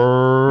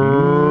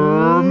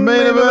our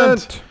main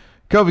event.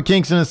 Kofi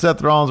Kingston and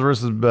Seth Rollins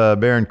versus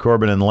Baron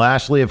Corbin and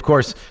Lashley. Of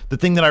course, the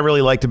thing that I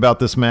really liked about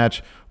this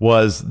match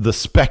was the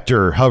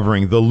specter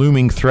hovering, the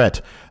looming threat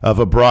of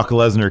a Brock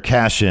Lesnar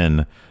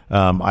cash-in.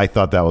 I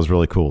thought that was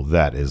really cool.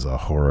 That is a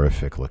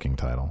horrific-looking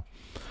title.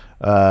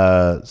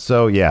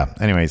 So yeah.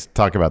 Anyways,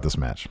 talk about this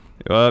match.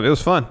 It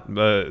was fun.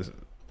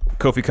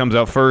 Kofi comes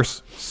out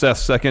first. Seth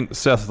second.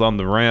 Seth's on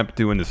the ramp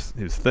doing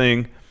his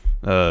thing,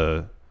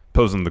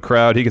 posing the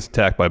crowd. He gets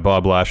attacked by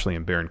Bob Lashley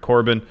and Baron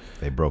Corbin.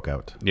 They broke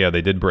out. Yeah,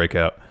 they did break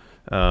out.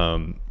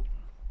 And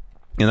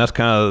that's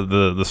kind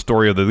of the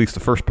story of at least the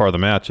first part of the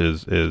match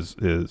is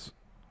and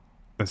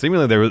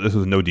seemingly this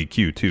was no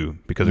DQ too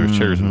because there was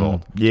chairs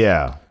involved.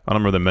 Yeah, I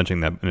don't remember them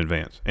mentioning that in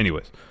advance.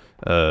 Anyways,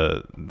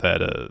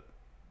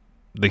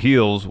 the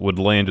heels would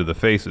lay into the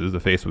faces. The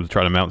face would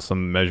try to mount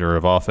some measure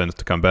of offense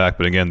to come back,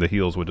 but again, the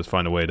heels would just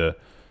find a way to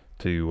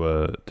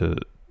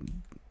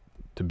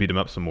beat him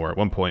up some more. At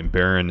one point,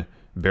 Baron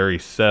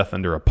buries Seth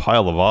under a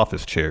pile of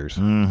office chairs.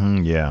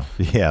 Yeah,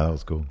 that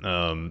was cool.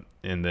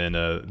 And then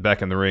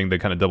back in the ring, they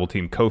kind of double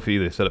team Kofi.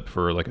 They set up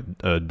for like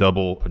a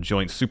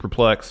joint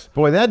superplex.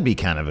 Boy, that'd be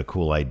kind of a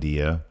cool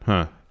idea.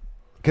 Huh?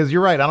 Because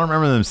you're right. I don't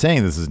remember them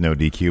saying this is no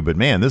DQ, but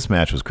man, this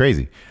match was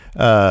crazy.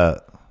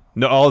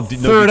 No third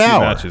DQ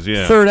hour matches,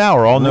 yeah. Third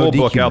hour, all no DQ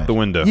book out match. the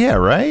window. Yeah,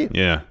 right?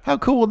 Yeah. How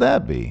cool would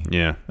that be?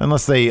 Yeah.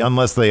 Unless they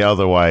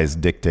otherwise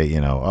dictate,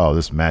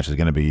 this match is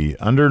going to be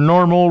under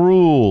normal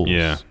rules.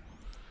 Yeah.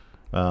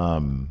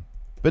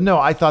 But no,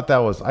 I thought that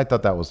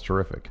was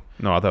terrific.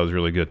 No, I thought it was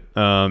really good.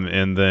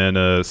 And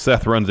then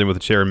Seth runs in with a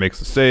chair and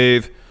makes a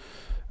save.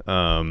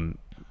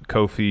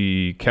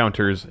 Kofi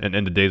counters and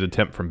end of day's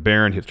attempt from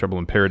Baron. Hits Trouble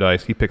in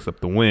Paradise. He picks up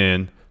the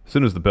win. As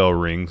soon as the bell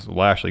rings,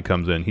 Lashley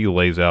comes in. He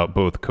lays out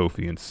both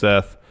Kofi and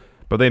Seth,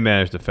 but they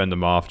manage to fend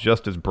him off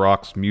just as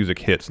Brock's music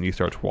hits and he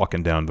starts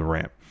walking down the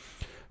ramp.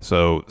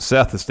 So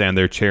Seth is standing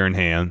there, chair in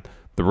hand.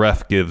 The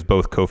ref gives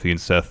both Kofi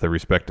and Seth their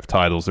respective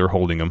titles. They're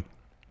holding them.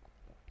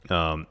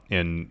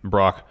 And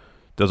Brock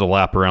does a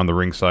lap around the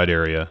ringside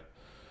area,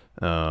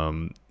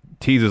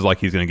 teases like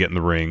he's going to get in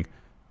the ring,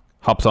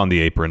 hops on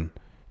the apron,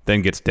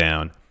 then gets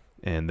down.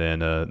 And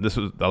then I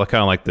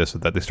kind of like this,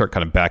 that they start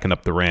kind of backing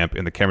up the ramp,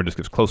 and the camera just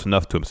gets close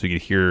enough to him so you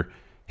can hear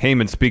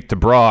Heyman speak to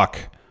Brock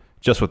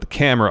just with the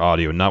camera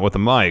audio, not with the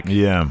mic.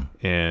 Yeah.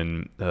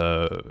 And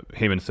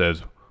Heyman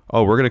says,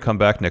 "Oh, we're going to come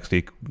back next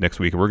week, and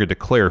we're going to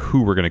declare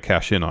who we're going to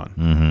cash in on."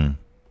 Mm-hmm.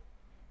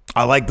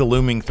 I like the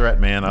looming threat,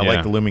 man. I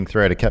like the looming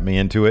threat. It kept me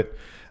into it.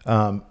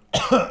 And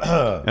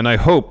I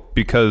hope,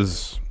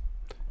 because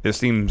it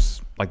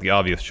seems like the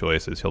obvious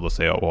choice is he'll just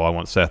say, "Oh, well, I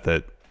want Seth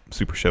at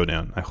Super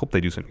Showdown." I hope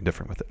they do something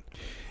different with it.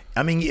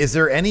 I mean, is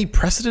there any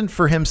precedent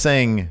for him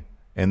saying,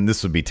 and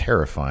this would be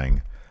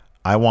terrifying,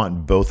 I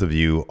want both of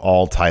you,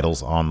 all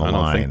titles on the line?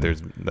 I don't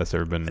think that's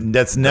ever been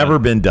That's never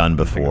been done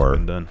before.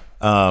 Been done.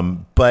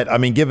 But I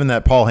mean, given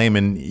that Paul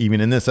Heyman,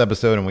 even in this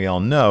episode, and we all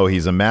know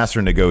he's a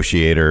master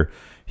negotiator,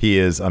 he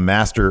is a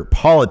master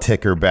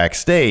politicker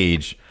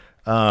backstage.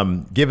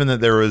 Given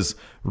that there was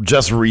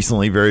just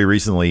very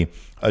recently,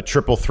 a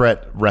triple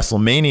threat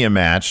WrestleMania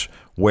match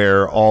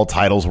where all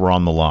titles were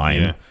on the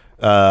line. Yeah.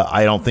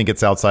 I don't think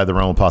it's outside the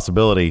realm of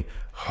possibility.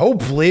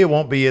 Hopefully it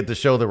won't be at the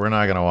show that we're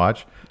not going to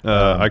watch.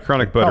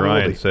 Iconic Bud probably will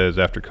Ryan be. says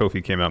after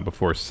Kofi came out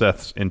before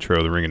Seth's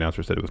intro, the ring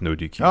announcer said it was no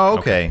DQ. Oh,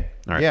 okay.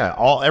 All right.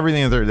 Yeah,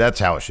 everything that's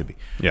how it should be.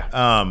 Yeah.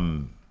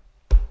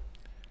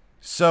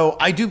 So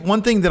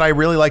one thing that I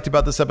really liked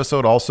about this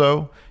episode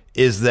also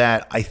is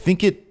that I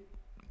think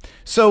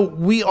so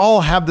we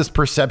all have this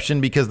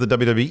perception because the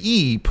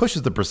WWE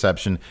pushes the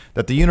perception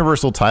that the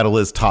Universal title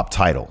is top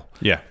title.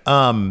 Yeah.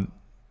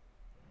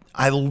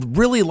 I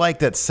really like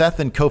that Seth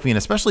and Kofi, and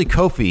especially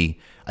Kofi,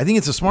 I think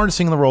it's the smartest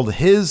thing in the world.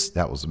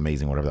 That was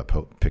amazing, whatever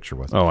that picture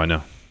was. Oh, I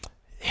know.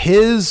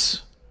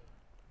 His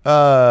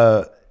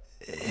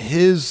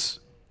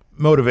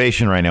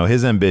motivation right now,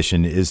 his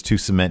ambition is to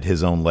cement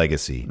his own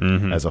legacy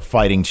as a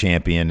fighting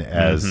champion,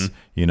 as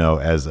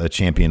a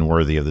champion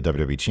worthy of the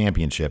WWE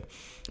Championship.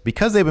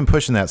 Because they've been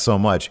pushing that so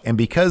much, and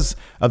because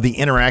of the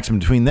interaction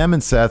between them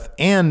and Seth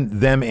and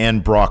them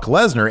and Brock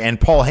Lesnar, and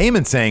Paul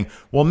Heyman saying,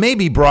 well,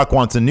 maybe Brock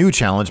wants a new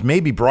challenge.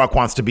 Maybe Brock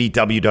wants to be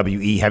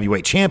WWE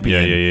Heavyweight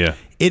Champion. Yeah.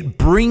 It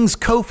brings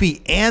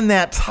Kofi and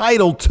that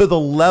title to the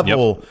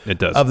level it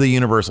does. of the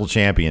Universal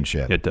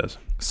Championship. It does.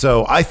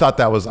 So I thought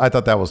that was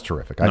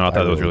terrific. I thought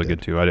that was really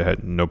good too. I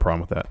had no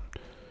problem with that.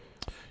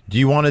 Do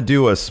you want to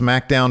do a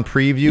SmackDown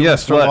preview,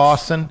 Yes, Mr.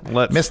 Lawson?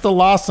 Mr.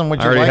 Lawson,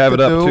 would you like to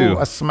do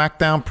a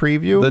SmackDown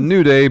preview? The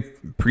New Day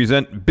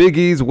present Big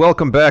E's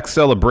Welcome Back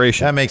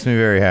celebration. That makes me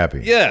very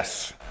happy.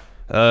 Yes.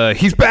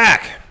 He's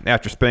back.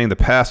 After spending the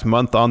past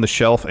month on the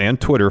shelf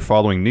and Twitter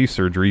following knee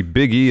surgery,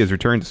 Big E has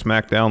returned to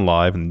SmackDown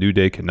Live, and the New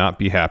Day could not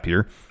be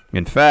happier.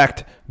 In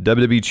fact,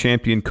 WWE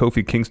Champion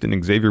Kofi Kingston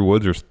and Xavier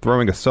Woods are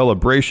throwing a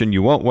celebration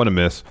you won't want to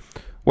miss.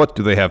 What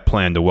do they have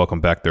planned to welcome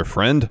back their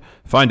friend?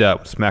 Find out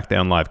when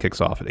SmackDown Live kicks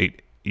off at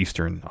 8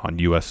 Eastern on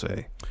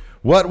USA.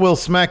 What will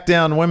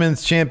SmackDown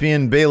Women's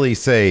Champion Bayley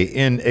say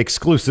in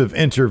exclusive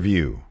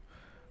interview?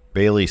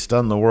 Bayley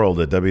stunned the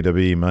world at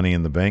WWE Money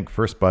in the Bank,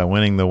 first by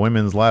winning the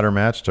women's ladder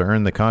match to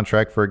earn the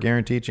contract for a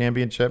guaranteed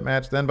championship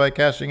match, then by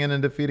cashing in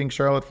and defeating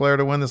Charlotte Flair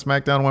to win the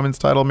SmackDown Women's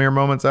title mere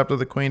moments after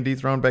the Queen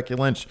dethroned Becky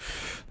Lynch.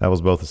 That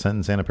was both a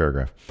sentence and a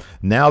paragraph.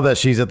 Now that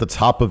she's at the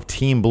top of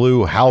Team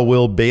Blue, how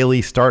will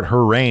Bayley start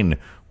her reign?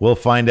 We'll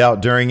find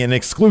out during an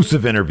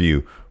exclusive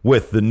interview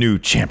with the new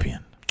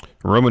champion.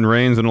 Roman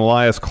Reigns and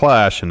Elias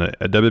clash in a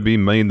WWE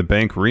Money in the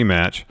Bank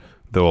rematch.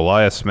 Though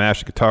Elias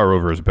smashed guitar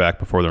over his back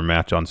before their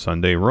match on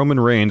Sunday, Roman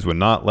Reigns would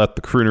not let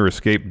the crooner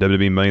escape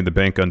WWE Money in the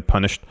Bank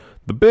unpunished.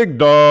 The big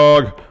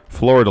dog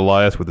floored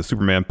Elias with a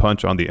Superman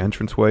punch on the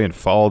entranceway and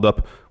followed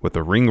up with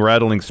a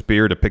ring-rattling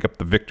spear to pick up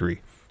the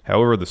victory.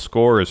 However, the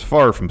score is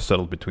far from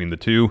settled between the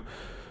two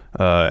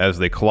as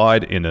they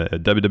collide in a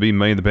WWE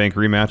Money in the Bank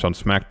rematch on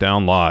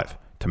SmackDown Live.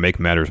 To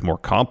make matters more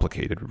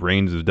complicated,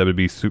 Reigns'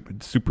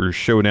 WWE Super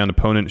Showdown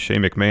opponent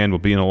Shane McMahon will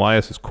be in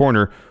Elias'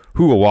 corner,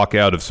 who will walk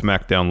out of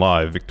SmackDown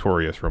Live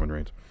victorious. Roman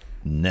Reigns.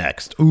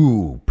 Next.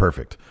 Ooh,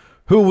 perfect.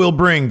 Who will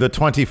bring the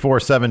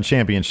 24/7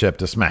 championship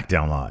to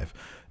SmackDown Live?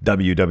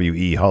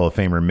 WWE Hall of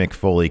Famer Mick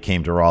Foley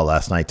came to Raw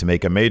last night to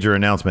make a major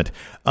announcement,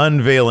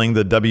 unveiling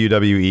the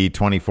WWE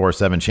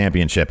 24/7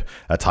 Championship,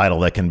 a title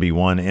that can be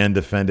won and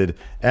defended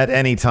at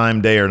any time,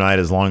 day or night,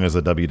 as long as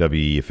a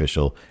WWE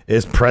official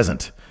is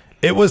present.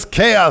 It was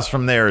chaos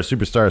from there as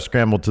superstars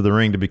scrambled to the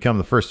ring to become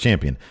the first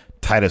champion.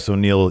 Titus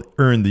O'Neil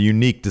earned the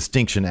unique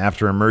distinction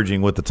after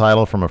emerging with the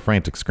title from a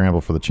frantic scramble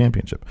for the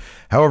championship.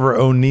 However,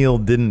 O'Neil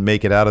didn't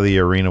make it out of the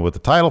arena with the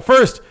title.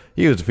 First,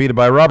 he was defeated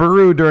by Robert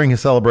Roode during his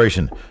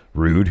celebration.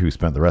 Roode, who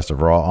spent the rest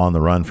of Raw on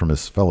the run from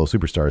his fellow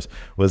superstars,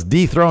 was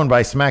dethroned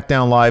by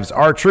SmackDown Live's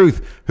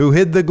R-Truth, who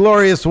hid the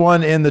Glorious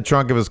One in the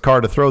trunk of his car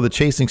to throw the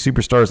chasing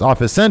superstars off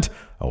his scent.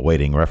 A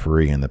waiting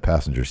referee in the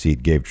passenger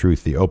seat gave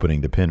Truth the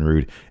opening to pin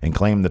Roode and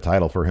claim the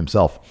title for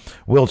himself.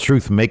 Will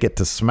Truth make it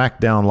to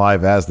SmackDown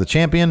Live as the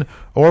champion,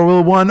 or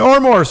will one or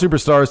more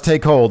superstars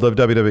take hold of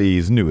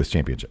WWE's newest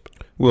championship?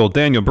 Will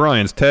Daniel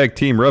Bryan's tag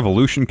team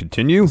revolution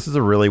continue? This is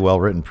a really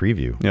well-written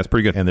preview. Yeah, it's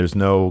pretty good. And there's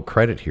no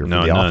credit here for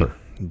the author.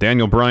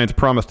 Daniel Bryan's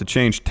promise to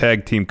change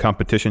tag team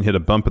competition hit a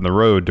bump in the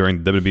road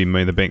during the WWE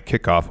Money in the Bank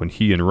kickoff when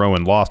he and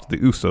Rowan lost to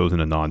the Usos in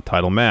a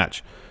non-title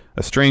match.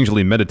 A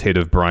strangely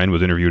meditative Bryan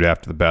was interviewed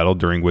after the battle,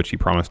 during which he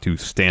promised to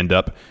stand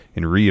up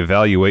and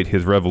reevaluate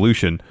his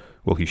revolution.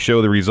 Will he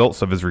show the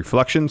results of his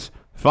reflections?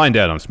 Find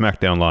out on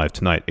SmackDown Live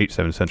tonight,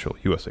 8/7 Central,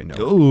 USA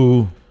Network.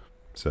 Ooh.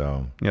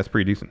 So yeah, it's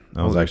pretty decent.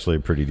 That was actually a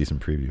pretty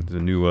decent preview. There's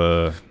a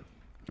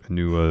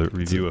new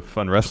review of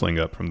Fun Wrestling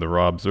up from the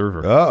Raw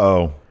Observer.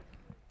 Uh-oh.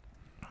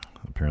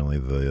 Apparently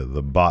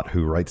the bot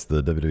who writes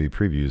the WWE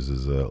previews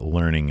is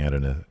learning at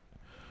an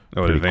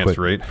advanced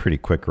rate. Pretty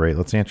quick rate.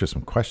 Let's answer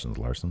some questions,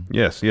 Larson.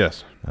 Yes.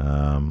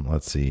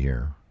 Let's see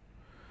here.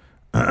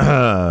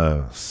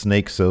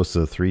 Snake Sosa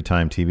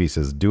 3-time TV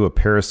says, do a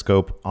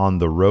Periscope on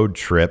the road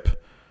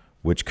trip,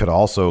 which could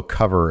also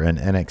cover an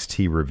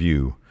NXT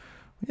review.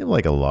 We have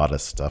like a lot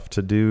of stuff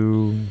to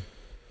do,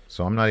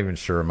 so I'm not even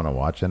sure I'm going to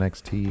watch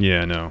NXT.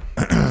 Yeah, no.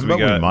 But we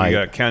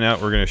got Count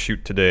Out we're going to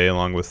shoot today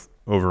along with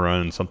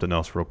Overrun and something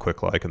else real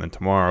quick like, and then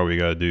tomorrow we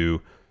got to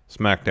do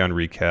SmackDown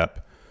recap.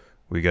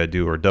 We got to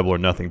do our Double or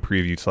Nothing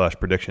preview /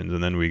 predictions,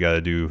 and then we got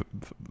to do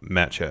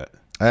Matt Chat.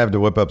 I have to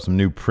whip up some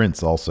new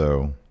prints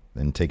also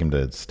and take him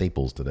to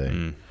Staples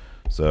today.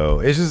 So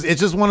it's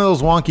just one of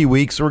those wonky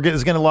weeks.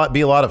 There's going to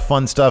be a lot of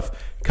fun stuff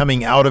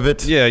coming out of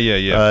it. Yeah.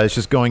 It's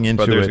just going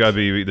into it. But there's got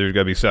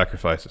to be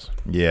sacrifices.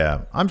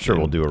 Yeah, I'm sure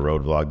we'll do a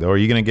road vlog though. Are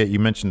you going to get? You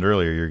mentioned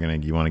earlier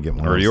you want to get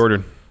one. Already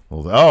ordered.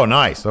 Oh,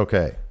 nice.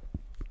 Okay.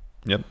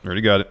 Yep,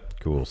 already got it.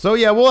 Cool. So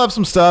yeah, we'll have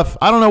some stuff.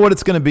 I don't know what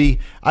it's going to be.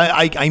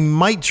 I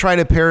might try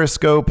to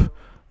Periscope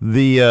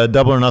the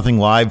Double or Nothing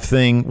live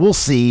thing. We'll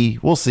see.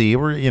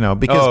 We're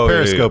because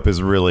Periscope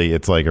is really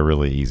it's like a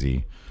really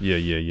easy.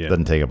 Yeah.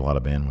 Doesn't take up a lot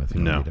of bandwidth.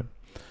 No.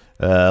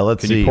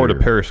 Let's see. Can you port a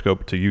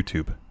Periscope to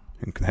YouTube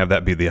and have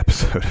that be the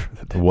episode?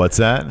 What's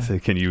that? So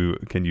can you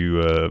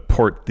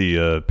port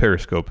the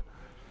Periscope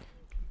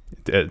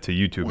to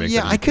YouTube? Well,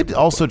 yeah, I could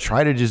also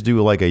try to just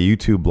do like a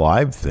YouTube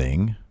live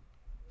thing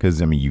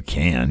because you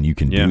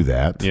can do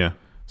that. Yeah.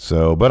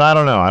 So, but I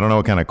don't know. I don't know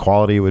what kind of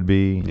quality it would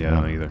be. Yeah,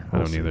 I don't either.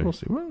 We'll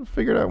see. We'll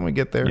figure it out when we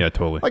get there. Yeah,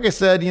 totally. Like I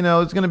said,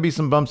 there's going to be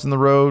some bumps in the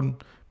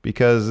road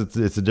because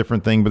it's a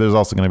different thing, but there's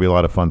also going to be a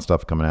lot of fun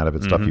stuff coming out of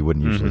it, stuff you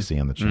wouldn't usually see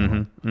on the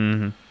channel.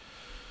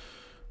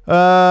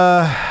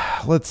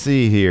 Let's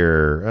see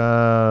here.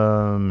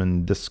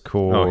 In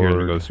Discord. Oh, here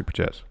we go. Super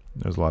chats.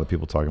 There's a lot of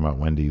people talking about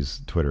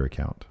Wendy's Twitter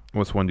account.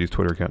 What's Wendy's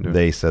Twitter account doing?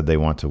 They said they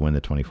want to win the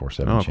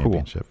 24/7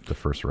 championship, the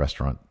first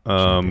restaurant.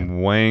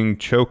 Wang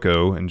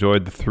Choco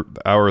enjoyed the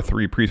hour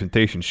 3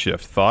 presentation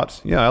shift.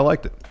 Thoughts? Yeah, I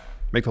liked it.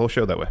 Make the whole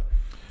show that way.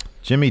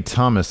 Jimmy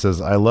Thomas says,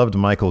 I loved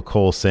Michael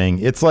Cole saying,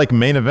 it's like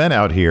main event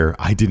out here.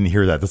 I didn't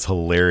hear that. That's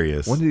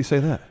hilarious. When did he say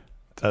that?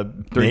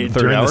 During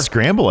the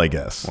scramble, I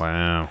guess.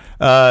 Wow.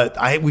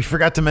 We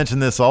forgot to mention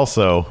this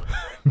also.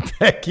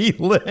 Becky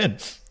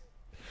Lynch,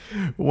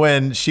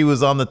 when she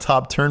was on the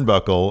top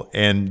turnbuckle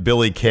and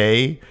Billie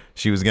Kay,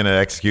 she was going to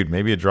execute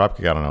maybe a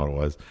dropkick. I don't know what it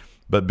was.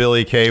 But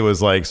Billie Kay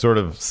was like sort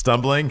of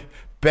stumbling.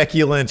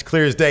 Becky Lynch,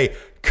 clear as day,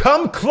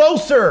 come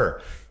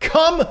closer.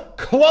 Come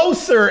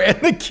closer. And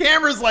the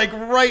camera's like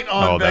right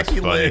on Becky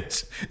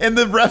Lynch. And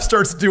the ref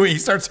he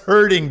starts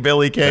hurting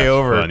Billie Kay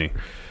over. Funny.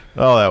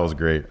 Oh, that was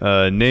great.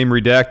 Name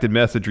redacted,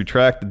 message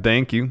retracted.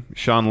 Thank you.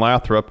 Sean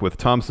Lathrop with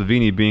Tom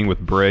Savini being with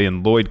Bray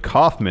and Lloyd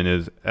Kaufman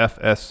is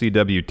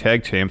FSCW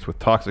tag champs with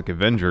Toxic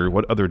Avenger.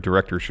 What other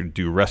director should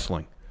do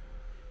wrestling?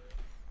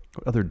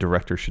 What other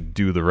director should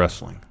do the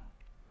wrestling?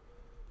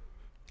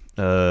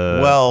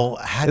 Well,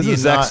 isn't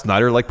Zack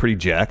Snyder pretty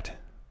jacked?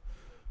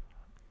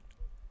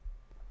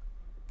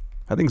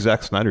 I think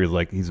Zack Snyder is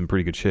he's in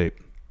pretty good shape.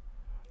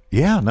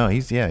 Yeah, no,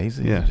 he's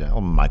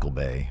Michael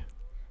Bay.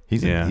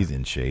 He's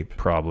in shape.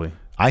 Probably.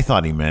 I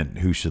thought he meant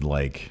who should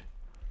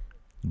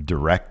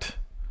direct.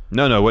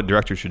 No, what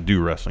director should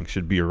do wrestling?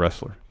 Should be a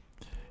wrestler.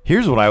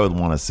 Here's what I would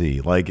want to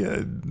see.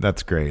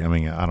 That's great.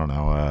 I don't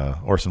know.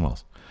 Orson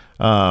Welles.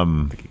 I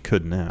think he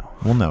could now.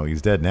 Well, no,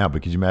 he's dead now.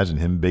 But could you imagine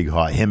him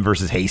him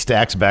versus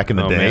Haystacks back in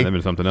the day? Man, that'd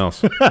been something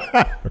else.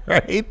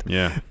 Right?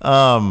 Yeah.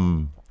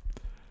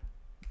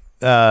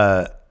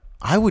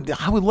 I would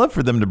love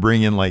for them to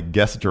bring in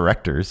guest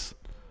directors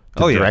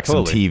to direct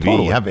some TV.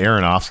 Totally. Have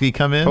Aronofsky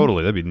come in.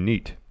 Totally, that'd be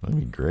neat. That'd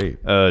be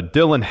great.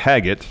 Dylan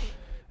Haggett,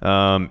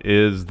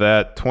 is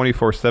that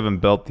 24/7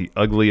 belt the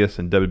ugliest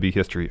in WWE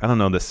history? I don't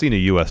know. The Cena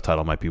US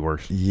title might be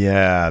worse.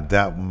 Yeah,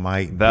 that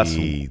might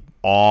be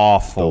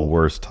awful. The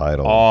worst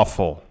title.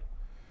 Awful.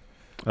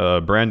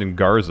 Brandon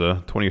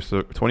Garza,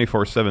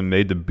 24/7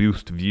 made to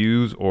boost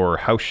views or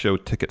house show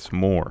tickets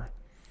more.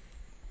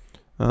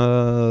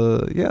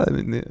 Yeah,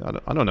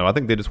 I don't know. I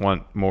think they just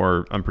want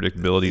more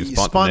unpredictability and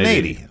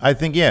spontaneity. I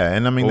think, yeah.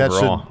 And overall,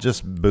 that should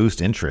just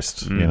boost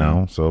interest,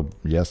 So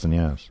yes and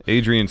yes.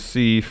 Adrian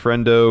C.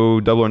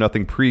 Friendo, Double or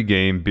Nothing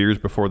pregame, beers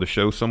before the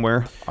show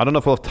somewhere. I don't know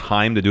if we'll have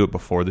time to do it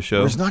before the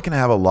show. We're not going to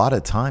have a lot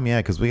of time,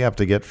 because we have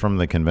to get from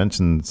the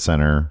convention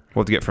center.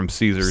 We'll have to get from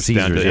Caesars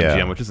down to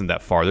MGM, which isn't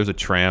that far. There's a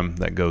tram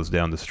that goes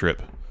down the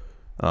strip.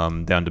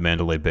 Down to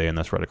Mandalay Bay, and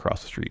that's right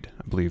across the street.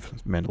 I believe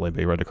Mandalay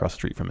Bay right across the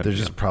street from it. There's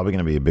just probably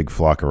going to be a big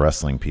flock of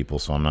wrestling people,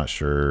 so I'm not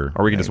sure.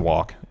 Or we can just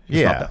walk.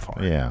 It's not that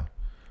far. Yeah.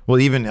 Well,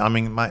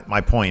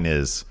 my point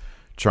is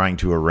trying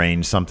to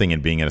arrange something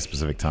and being at a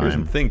specific time. Here's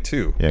the thing,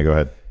 too. Yeah, go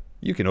ahead.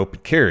 You can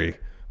open carry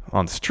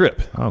on the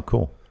strip. Oh,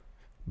 cool.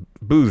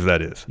 Booze,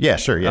 that is. Yeah,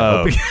 sure.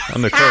 Yeah. I'm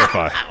going to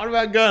clarify. What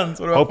about guns?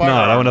 What about Hope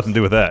firearms? not. I want nothing to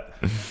do with that.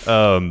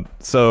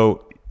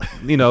 So...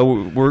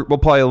 we'll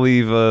probably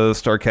leave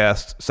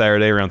StarCast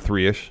Saturday around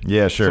 3-ish.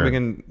 Yeah, sure. So we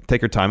can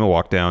take our time and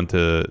walk down to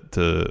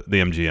the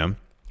MGM.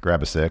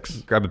 Grab a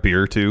 6. Grab a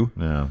beer or 2.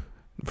 Yeah.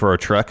 For our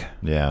trek.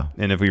 Yeah.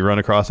 And if we run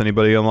across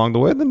anybody along the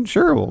way, then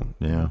sure, we'll...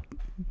 Yeah.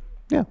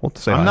 Yeah, we'll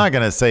say I'm not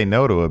going to say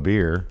no to a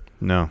beer.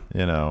 No.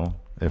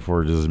 If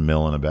we're just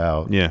milling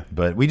about. Yeah.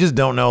 But we just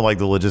don't know,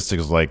 the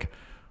logistics,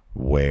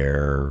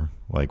 where,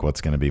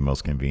 what's going to be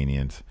most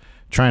convenient.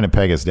 Trying to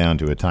peg us down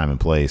to a time and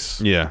place.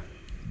 Yeah.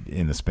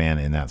 In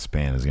that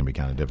span is going to be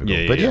kind of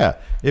difficult. But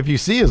if you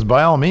see us,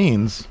 by all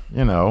means,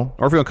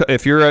 Or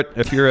if you're at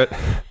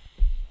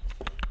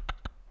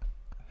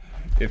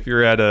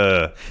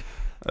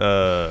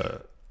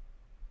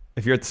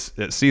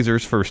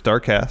Caesars for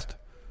StarCast,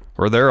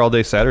 we're there all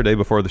day Saturday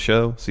before the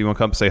show. So you want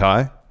to come say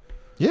hi?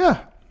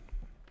 Yeah.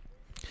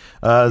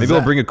 Maybe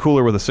they'll bring a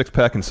cooler with a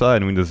 6-pack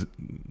inside, and we just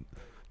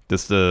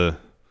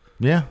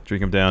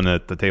drink them down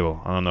at the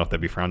table. I don't know if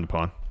that'd be frowned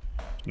upon.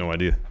 No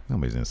idea.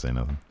 Nobody's gonna say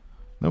nothing.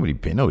 Nobody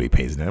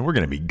pays attention. We're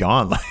gonna be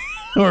gone.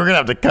 We're gonna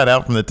have to cut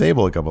out from the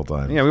table a couple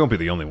times. Yeah, we won't be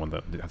the only one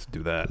that has to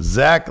do that.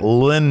 Zach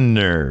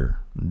Lindner,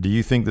 do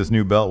you think this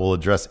new belt will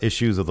address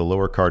issues of the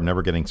lower card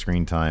never getting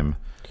screen time?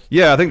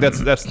 Yeah, I think that's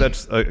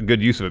a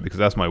good use of it, because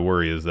that's my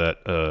worry, is that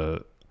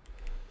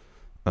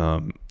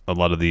a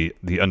lot of the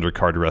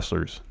undercard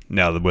wrestlers,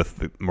 now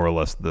with more or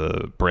less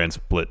the brand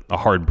split, a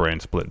hard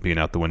brand split being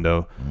out the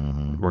window,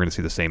 we're going to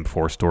see the same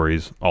 4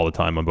 stories all the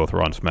time on both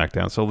Raw and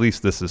SmackDown. So at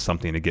least this is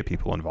something to get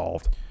people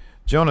involved.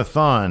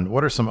 Jonathan,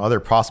 what are some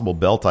other possible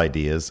belt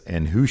ideas,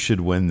 and who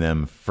should win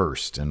them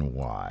first and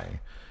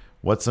why?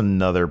 What's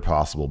another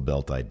possible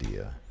belt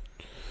idea?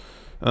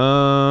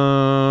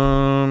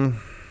 Something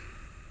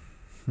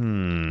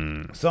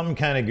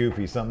kind of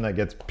goofy, something that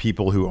gets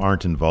people who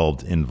aren't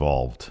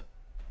involved.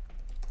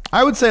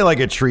 I would say like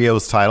a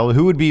trios title.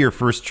 Who would be your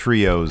first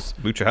trios?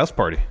 Lucha House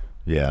Party.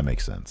 Yeah, that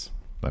makes sense.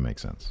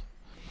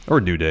 Or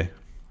New Day.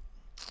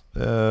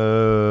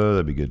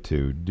 That'd be good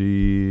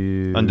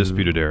too.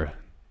 Undisputed Era.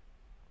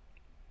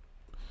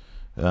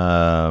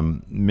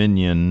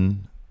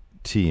 Minion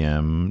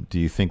TM, do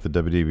you think the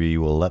WWE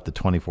will let the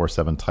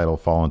 24/7 title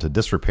fall into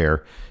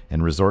disrepair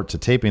and resort to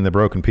taping the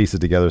broken pieces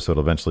together so it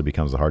eventually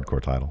becomes a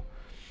hardcore title?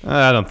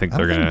 I don't think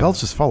they're going to. Belts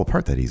just fall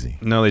apart that easy.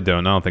 No, they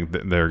don't. I don't think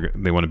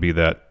they want to be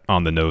that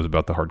on the nose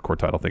about the hardcore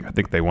title thing. I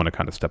think they want to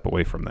kind of step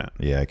away from that.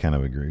 Yeah, I kind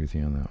of agree with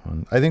you on that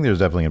one. I think there's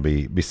definitely going to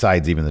be,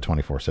 besides even the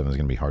 24/7, there's going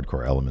to be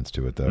hardcore elements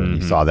to it, though. And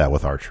you saw that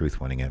with R-Truth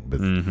winning it,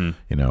 with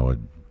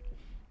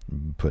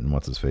putting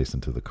what's his face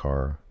into the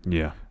car.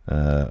 Yeah.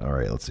 All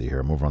right, let's see here.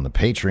 I'm over on the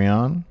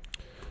Patreon.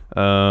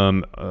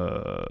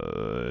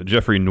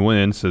 Jeffrey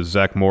Nguyen says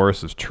Zach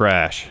Morris is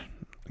trash.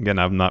 Again,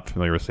 I'm not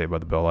familiar with Saved by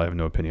the Bell. I have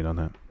no opinion on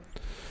that.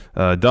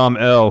 Dom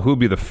L, who would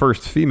be the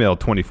first female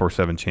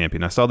 24/7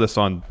 champion? I saw this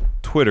on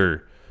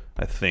Twitter,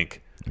 I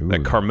think,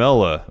 that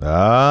Carmella should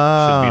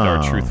beat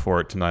R-Truth for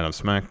it tonight on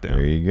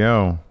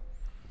SmackDown.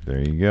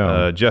 There you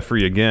go.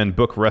 Jeffrey, again,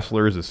 book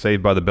wrestlers as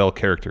Saved by the Bell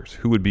characters.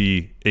 Who would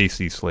be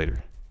AC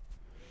Slater?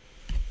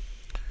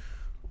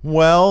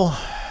 Well,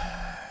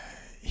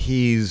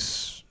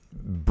 he's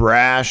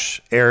brash,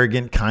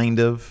 arrogant, kind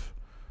of.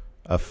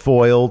 A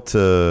foil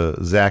to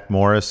Zach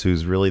Morris,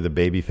 who's really the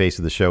baby face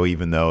of the show,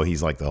 even though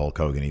he's like the Hulk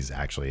Hogan. He's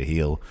actually a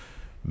heel.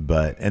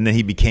 And then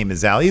he became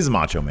his ally. He's a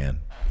macho man.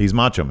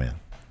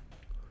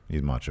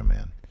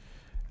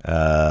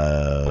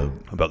 How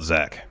about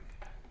Zach?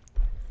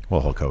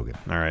 Well, Hulk Hogan.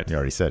 All right. You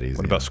already said he's.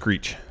 What about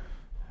Screech?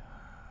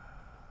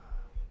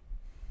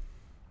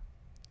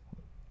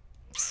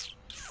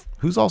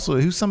 Who's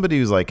somebody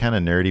who's like kind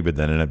of nerdy, but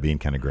then ended up being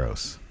kind of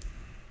gross.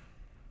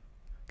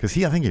 Because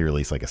I think he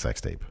released like a sex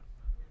tape.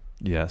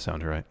 Yeah,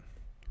 sounds right.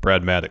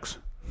 Brad Maddox.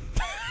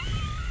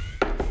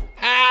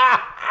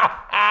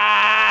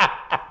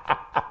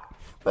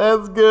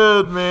 That's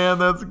good, man.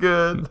 That's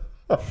good.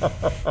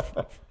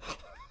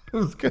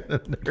 Who's kind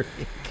of nerdy,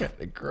 kind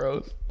of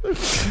gross.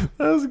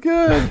 That's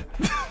good.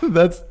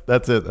 That's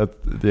it.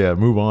 Yeah,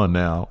 move on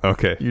now.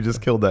 Okay. You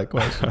just killed that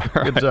question.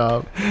 Good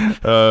job.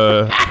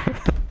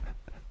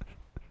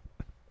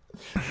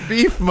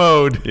 Beef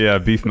mode. Yeah,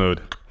 beef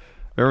mode.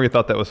 Remember we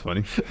thought that was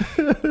funny?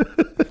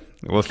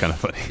 It was kind of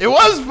funny. It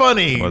was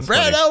funny.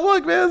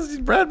 Look,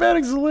 man, Brad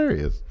Maddox is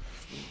hilarious.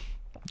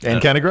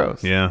 And kind of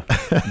gross. Yeah.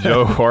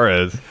 Joe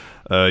Juarez.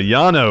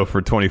 Yano for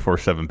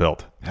 24/7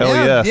 belt. Hell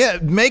yes. Yeah,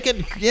 make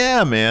it.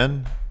 Yeah,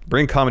 man.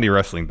 Bring comedy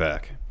wrestling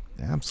back.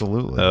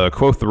 Absolutely.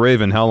 Quoth the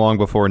Raven, how long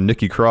before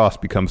Nikki Cross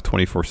becomes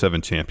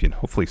 24/7 champion?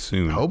 Hopefully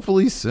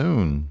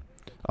soon.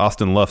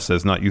 Austin Luff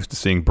says, not used to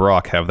seeing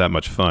Brock have that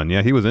much fun.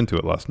 Yeah, he was into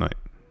it last night.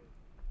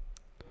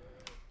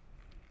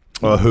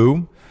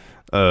 Who?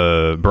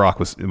 Brock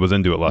was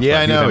into it last night.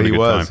 Yeah, I know. He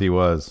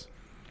was.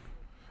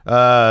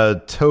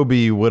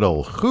 Toby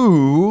Whittle,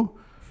 who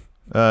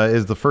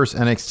is the first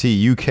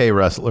NXT UK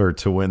wrestler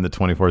to win the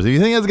 24. Do you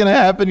think that's going to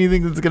happen? Do you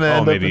think that's going to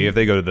end up? Maybe if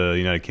they go to the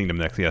United Kingdom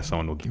next, yeah,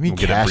 someone will. Give me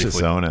Cassius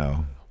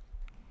Ohno.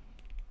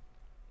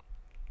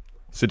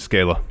 Sid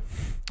Scala.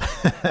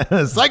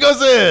 Psycho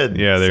Sid.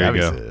 Yeah, there Savvy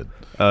you go. Sid.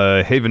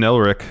 Haven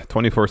Elric,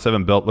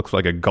 24/7 belt looks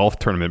like a golf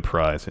tournament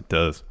prize. It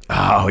does.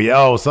 Oh,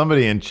 yo,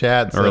 somebody in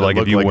chat said or like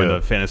it if you like win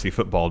a fantasy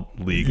football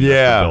league.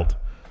 Yeah. Belt.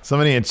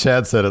 Somebody in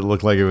chat said it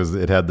looked like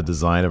it had the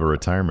design of a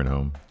retirement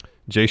home.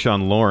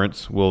 Jayshawn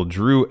Lawrence, will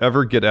Drew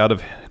ever get out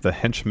of the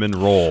henchman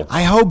role?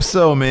 I hope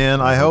so, man.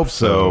 I hope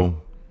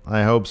so.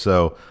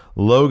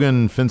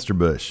 Logan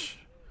Finsterbush,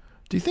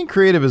 do you think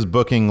creative is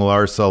booking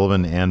Lars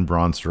Sullivan and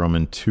Braun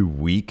Strowman too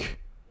weak?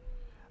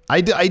 I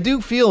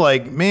do feel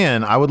like,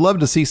 man, I would love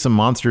to see some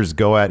monsters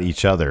go at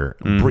each other.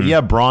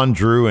 Yeah, Braun,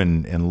 Drew,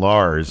 and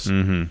Lars.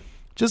 Mm-hmm.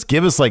 Just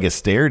give us like a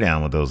stare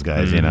down with those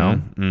guys, you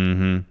know?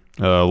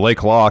 Mm-hmm.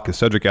 Lake Locke, is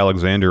Cedric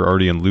Alexander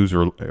already a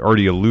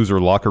loser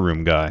locker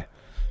room guy?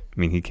 I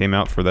mean, he came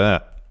out for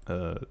that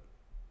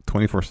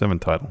 24/7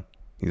 title.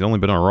 He's only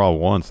been on Raw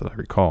once that I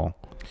recall.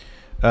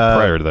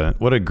 Prior to that.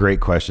 What a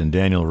great question.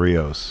 Daniel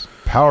Rios.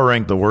 Power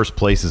rank the worst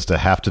places to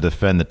have to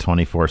defend the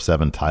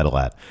 24/7 title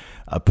at.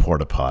 A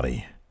porta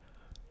potty.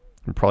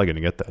 I'm probably going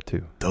to get that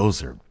too.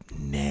 Those are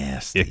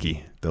nasty.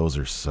 Icky. Those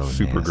are so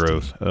super nasty.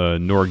 gross.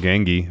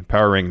 Norgangi,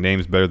 power rank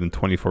names better than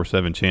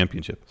 24/7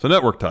 championship. So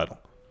network title.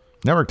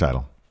 Network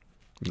title.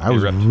 I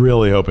was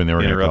really hoping they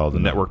were going to call it the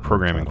network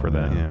programming title, for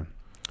that. Yeah.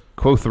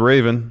 Quoth the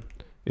Raven,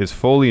 is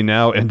Foley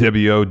now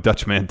NWO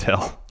Dutch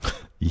Mantel?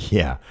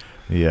 Yeah.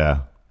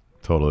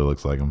 Totally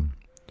looks like him.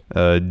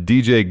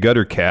 DJ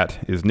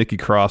Guttercat, is Nikki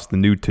Cross the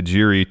new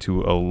Tajiri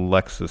to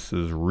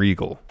Alexis's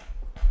Regal?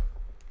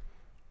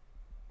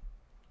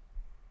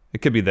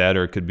 It could be that,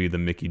 or it could be the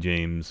Mickie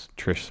James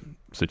Trish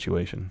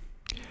situation.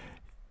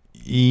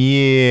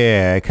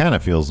 Yeah, it kind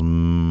of feels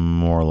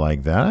more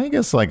like that. I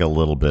guess like a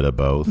little bit of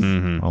both.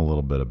 Mm-hmm. A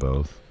little bit of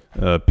both.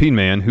 Peen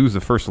Man, who's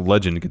the first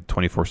legend to get the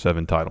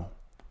 24/7 title?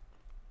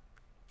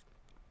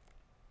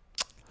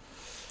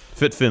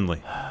 Fit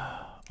Finlay.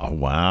 Oh,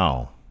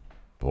 wow.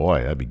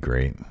 Boy, that'd be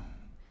great.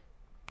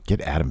 Get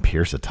Adam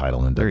Pearce a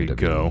title in WWE. There you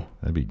go.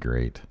 That'd be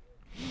great.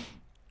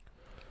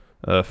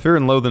 Fear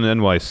and Loathing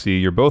NYC,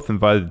 you're both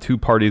invited to two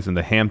parties in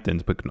the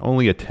Hamptons, but can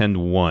only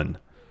attend one.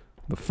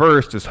 The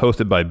first is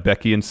hosted by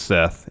Becky and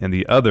Seth, and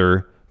the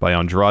other by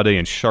Andrade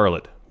and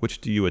Charlotte.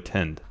 Which do you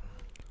attend?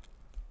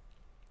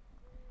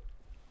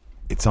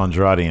 It's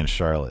Andrade and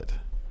Charlotte.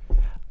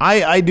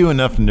 I do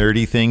enough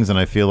nerdy things, and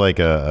I feel like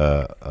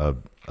a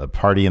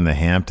party in the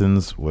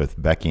Hamptons with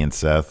Becky and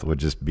Seth would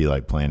just be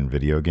like playing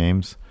video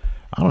games.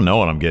 I don't know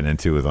what I'm getting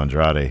into with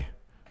Andrade.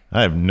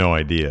 I have no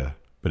idea,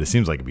 but it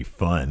seems like it'd be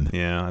fun.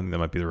 Yeah, I think that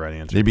might be the right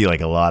answer. There'd be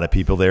like a lot of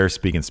people there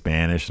speaking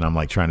Spanish, and I'm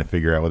like trying to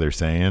figure out what they're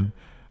saying.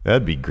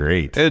 That'd be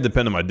great. It'd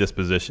depend on my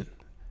disposition.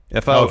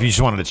 If you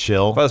just wanted to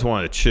chill? If I just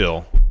wanted to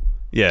chill,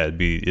 yeah, it'd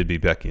be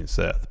Becky and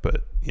Seth.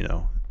 But, you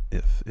know,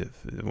 if I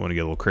want to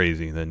get a little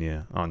crazy, then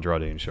yeah,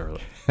 Andrade and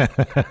Charlotte.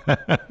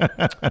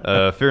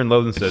 Fear and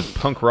Loathing says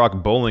Punk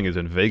Rock Bowling is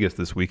in Vegas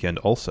this weekend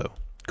also.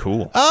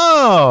 Cool.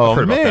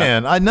 Oh,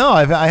 man. I know.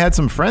 I had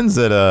some friends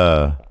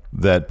that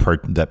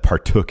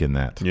partook in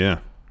that. Yeah.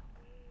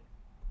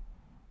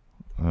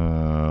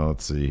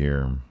 Let's see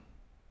here.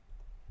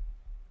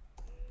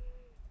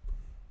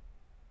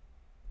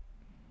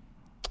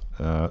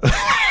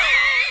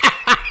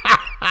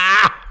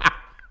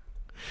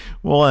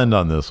 We'll end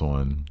on this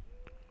one.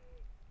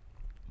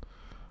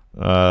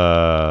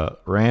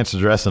 Ranch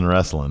Dressing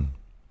Wrestling,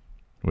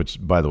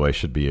 which, by the way,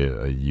 should be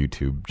a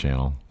YouTube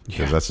channel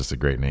because that's just a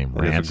great name.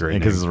 Ranch,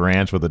 because it's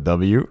Ranch with a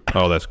W.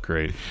 Oh, that's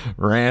great.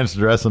 Ranch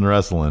Dressing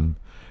Wrestling.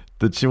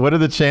 What are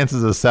the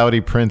chances a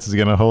Saudi Prince is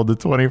going to hold the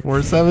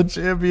 24/7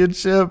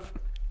 championship?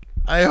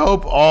 I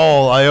hope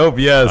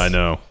yes. I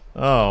know.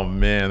 Oh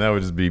man, that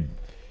would just be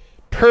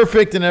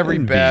perfect in every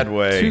bad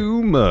way.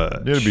 Too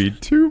much. It'd be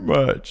too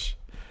much.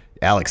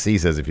 Alex C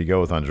says if you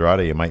go with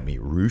Andrade, you might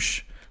meet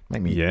Roosh.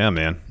 Might meet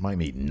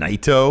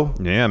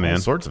Naito. Yeah, man. All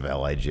sorts of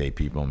LIJ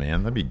people,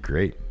 man. That'd be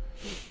great.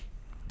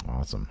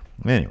 Awesome.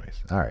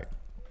 Anyways, all right.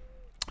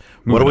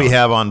 What do we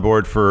have on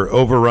board for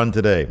Overrun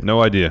today?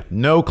 No idea.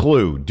 No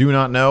clue. Do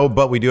not know,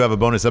 but we do have a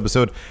bonus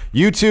episode.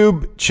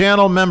 YouTube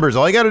channel members.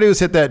 All you got to do is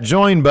hit that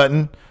join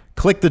button.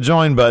 Click the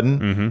join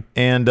button,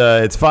 and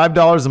it's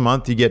 $5 a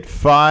month. You get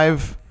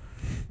 5.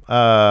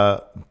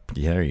 There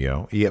you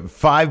go. You get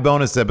 5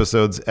 bonus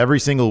episodes every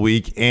single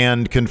week,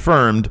 and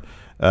confirmed,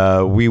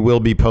 we will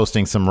be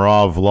posting some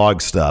Raw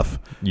vlog stuff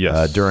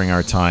during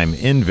our time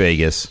in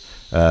Vegas.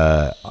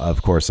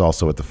 Of course,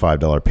 also at the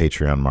 $5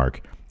 Patreon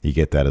mark, you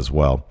get that as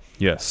well.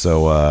 Yes.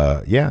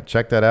 So,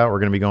 check that out. We're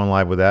going to be going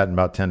live with that in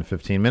about 10 to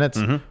 15 minutes.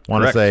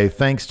 Want to say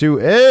thanks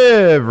to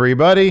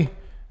everybody.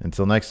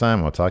 Until next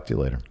time, I'll talk to you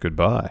later.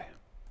 Goodbye.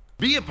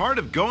 Be a part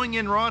of Going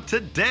In Raw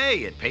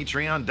today at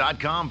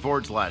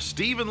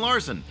patreon.com/Steven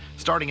Larson.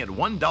 Starting at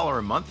 $1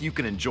 a month, you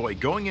can enjoy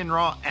Going In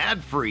Raw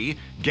ad-free,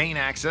 gain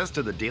access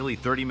to the daily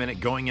 30-minute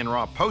Going In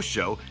Raw post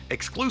show,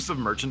 exclusive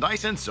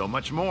merchandise, and so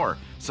much more.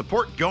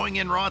 Support Going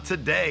In Raw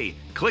today.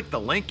 Click the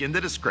link in the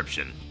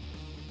description.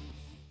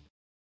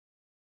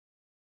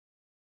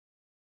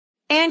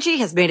 Angie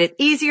has made it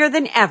easier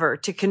than ever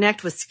to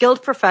connect with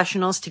skilled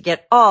professionals to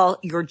get all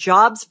your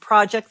jobs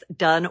projects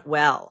done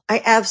well.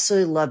 I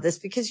absolutely love this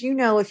because,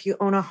 if you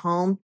own a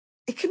home,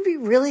 it can be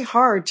really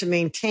hard to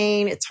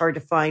maintain. It's hard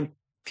to find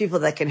people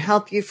that can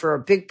help you for a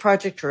big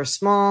project or a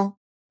small.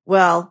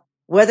 Well,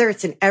 whether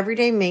it's in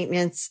everyday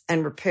maintenance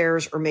and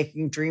repairs or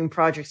making dream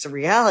projects a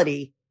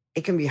reality,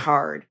 it can be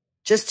hard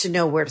just to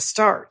know where to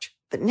start.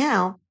 But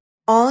now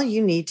all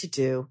you need to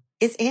do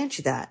is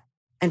Angie that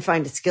and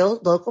find a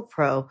skilled local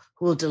pro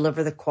who will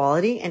deliver the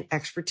quality and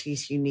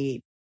expertise you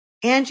need.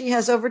 Angie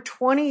has over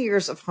 20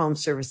 years of home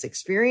service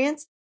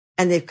experience,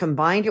 and they've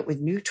combined it with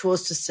new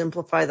tools to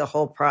simplify the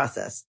whole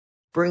process.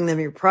 Bring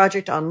them your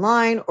project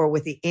online or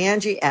with the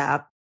Angie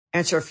app,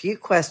 answer a few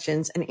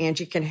questions, and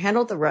Angie can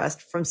handle the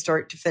rest from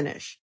start to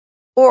finish.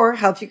 Or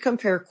help you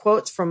compare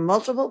quotes from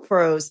multiple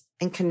pros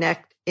and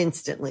connect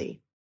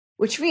instantly,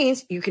 which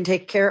means you can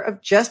take care of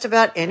just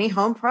about any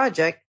home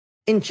project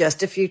in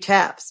just a few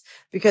taps.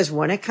 Because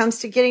when it comes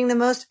to getting the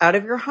most out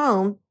of your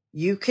home,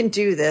 you can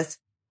do this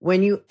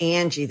when you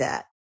Angie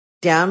that.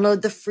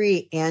 Download the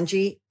free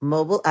Angie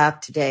mobile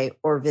app today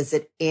or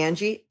visit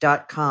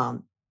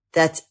Angie.com.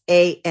 That's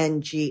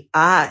ANGI.com.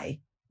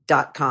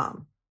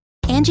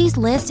 Angie's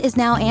List is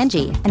now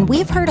Angie, and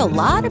we've heard a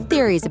lot of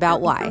theories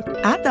about why.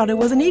 I thought it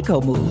was an eco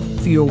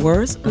move. Fewer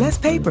words, less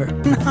paper.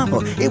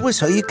 No, it was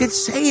so you could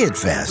say it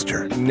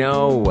faster.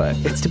 No,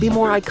 it's to be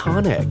more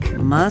iconic.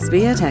 Must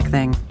be a tech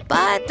thing.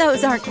 But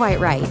those aren't quite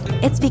right.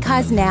 It's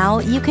because now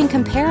you can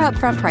compare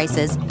upfront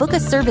prices, book a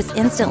service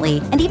instantly,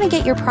 and even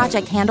get your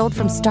project handled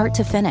from start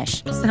to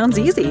finish. Sounds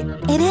easy.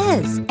 It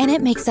is, and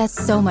it makes us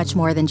so much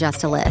more than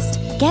just a list.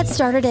 Get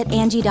started at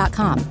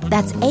Angie.com.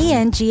 That's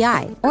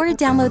ANGI, or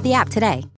download the app today.